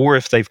 or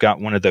if they've got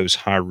one of those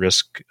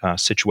high-risk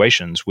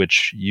situations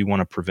which you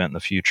want to prevent in the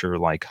future,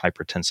 like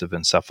hypertensive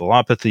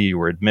encephalopathy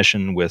or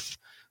admission with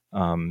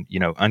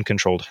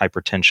uncontrolled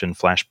hypertension,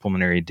 flash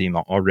pulmonary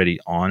edema already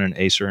on an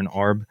ACE or an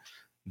ARB,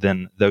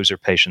 then those are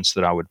patients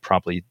that I would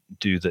probably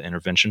do the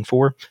intervention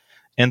for.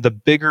 And the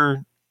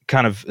bigger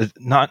kind of,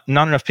 not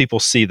enough people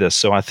see this,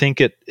 so I think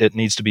it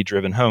needs to be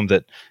driven home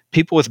that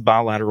people with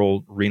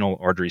bilateral renal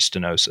artery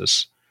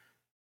stenosis,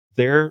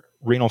 their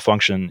renal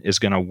function is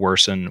going to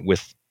worsen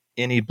with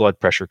any blood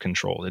pressure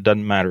control. It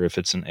doesn't matter if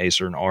it's an ACE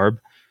or an ARB.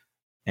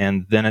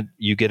 And then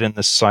you get in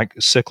this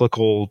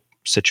cyclical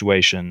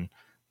situation.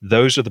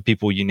 Those are the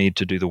people you need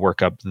to do the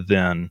workup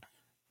then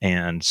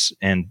and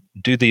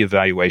do the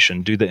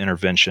evaluation, do the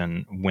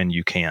intervention when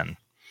you can.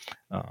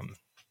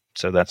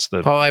 So that's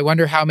the... Paul, I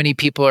wonder how many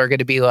people are going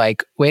to be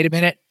like, wait a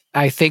minute,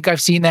 I think I've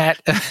seen that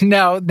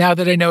now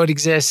that I know it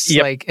exists.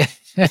 Yep. Like...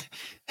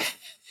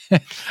 the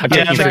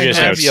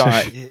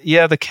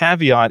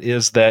caveat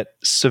is that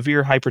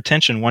severe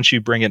hypertension, once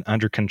you bring it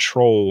under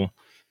control,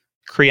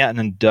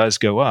 creatinine does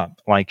go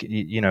up. Like,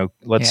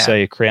 let's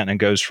say creatinine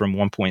goes from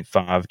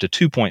 1.5 to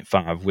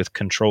 2.5 with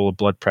control of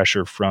blood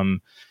pressure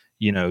from,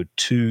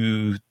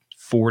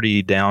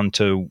 240 down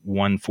to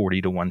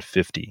 140 to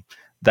 150.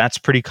 That's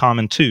pretty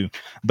common too.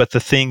 But the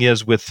thing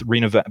is with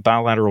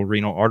bilateral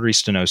renal artery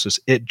stenosis,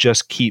 it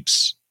just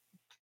keeps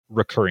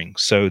recurring.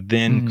 So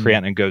then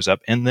creatinine goes up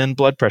and then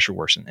blood pressure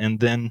worsens.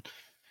 And then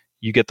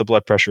you get the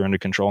blood pressure under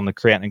control and the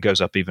creatinine goes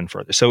up even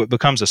further. So it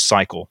becomes a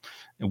cycle.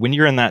 And when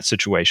you're in that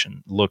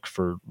situation, look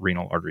for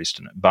renal artery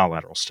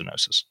bilateral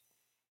stenosis.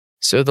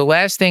 So the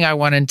last thing I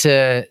wanted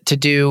to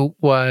do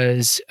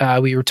was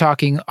we were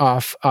talking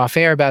off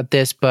air about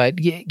this, but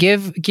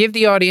give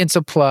the audience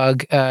a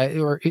plug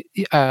or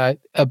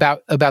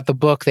about the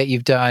book that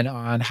you've done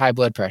on high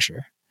blood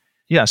pressure.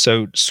 Yeah,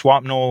 so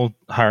Swapnil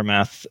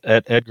Hiremath,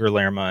 Edgar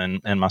Lerma,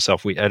 and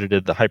myself, we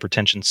edited the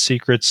Hypertension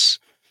Secrets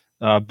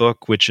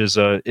book, which is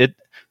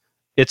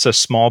it's a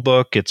small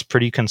book. It's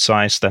pretty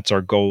concise. That's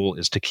our goal,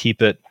 is to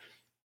keep it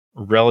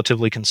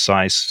relatively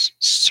concise,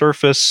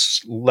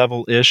 surface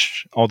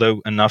level-ish,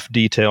 although enough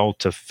detail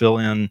to fill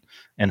in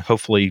and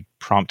hopefully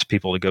prompt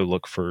people to go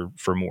look for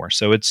more.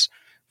 So it's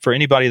for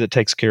anybody that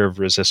takes care of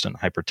resistant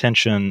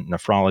hypertension,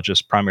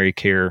 nephrologist, primary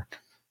care,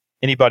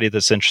 anybody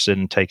that's interested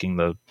in taking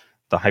the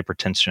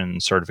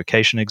hypertension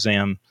certification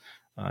exam.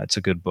 It's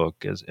a good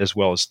book, as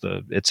well as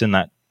it's in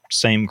that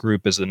same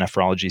group as the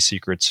Nephrology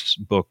Secrets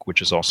book,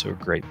 which is also a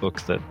great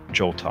book that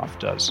Joel Toff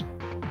does.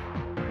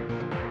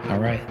 All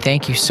right.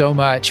 Thank you so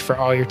much for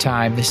all your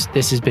time. This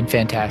has been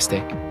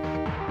fantastic.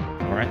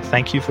 All right.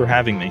 Thank you for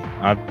having me.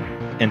 I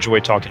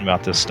enjoy talking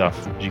about this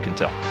stuff, as you can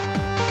tell.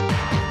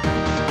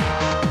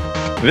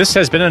 This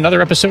has been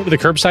another episode of the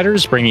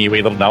Curbsiders, bringing you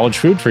a little knowledge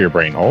food for your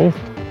brain hole.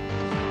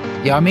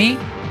 Yummy?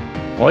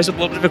 Always a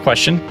little bit of a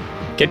question.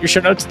 Get your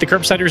show notes at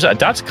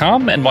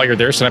thecurbsiders.com, and while you're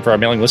there, sign up for our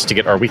mailing list to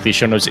get our weekly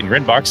show notes in your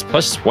inbox.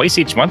 Plus, twice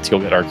each month, you'll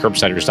get our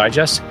Curbsiders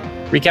Digest,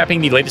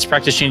 recapping the latest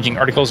practice-changing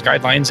articles,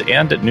 guidelines,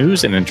 and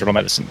news in internal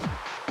medicine.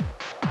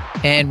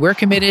 And we're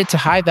committed to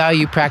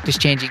high-value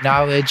practice-changing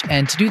knowledge.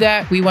 And to do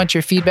that, we want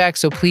your feedback.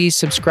 So please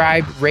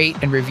subscribe, rate,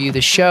 and review the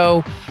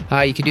show.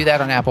 You can do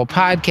that on Apple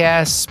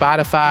Podcasts,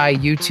 Spotify,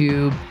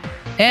 YouTube.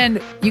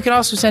 And you can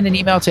also send an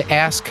email to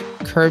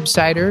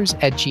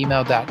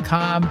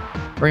askcurbsiders@gmail.com.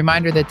 A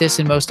reminder that this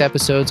and most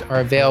episodes are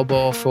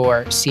available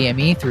for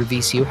CME through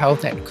VCU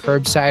Health at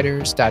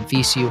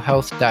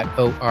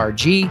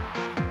curbsiders.vcuhealth.org.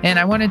 And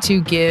I wanted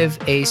to give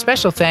a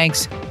special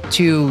thanks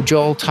to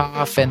Joel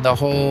Toff and the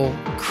whole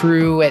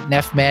crew at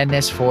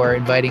NephMadness for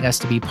inviting us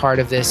to be part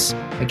of this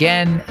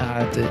again,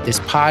 this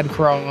pod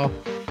crawl.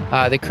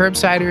 The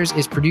Curbsiders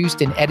is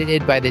produced and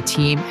edited by the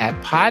team at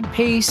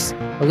Podpace.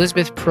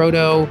 Elizabeth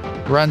Proto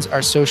runs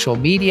our social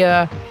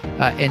media,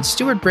 and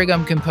Stuart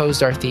Brigham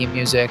composed our theme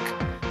music.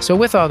 So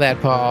with all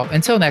that, Paul,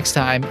 until next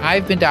time,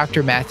 I've been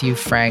Dr. Matthew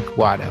Frank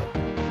Watto.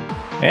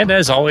 And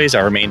as always, I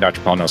remain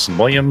Dr. Paul Nelson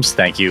Williams.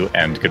 Thank you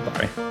and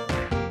goodbye.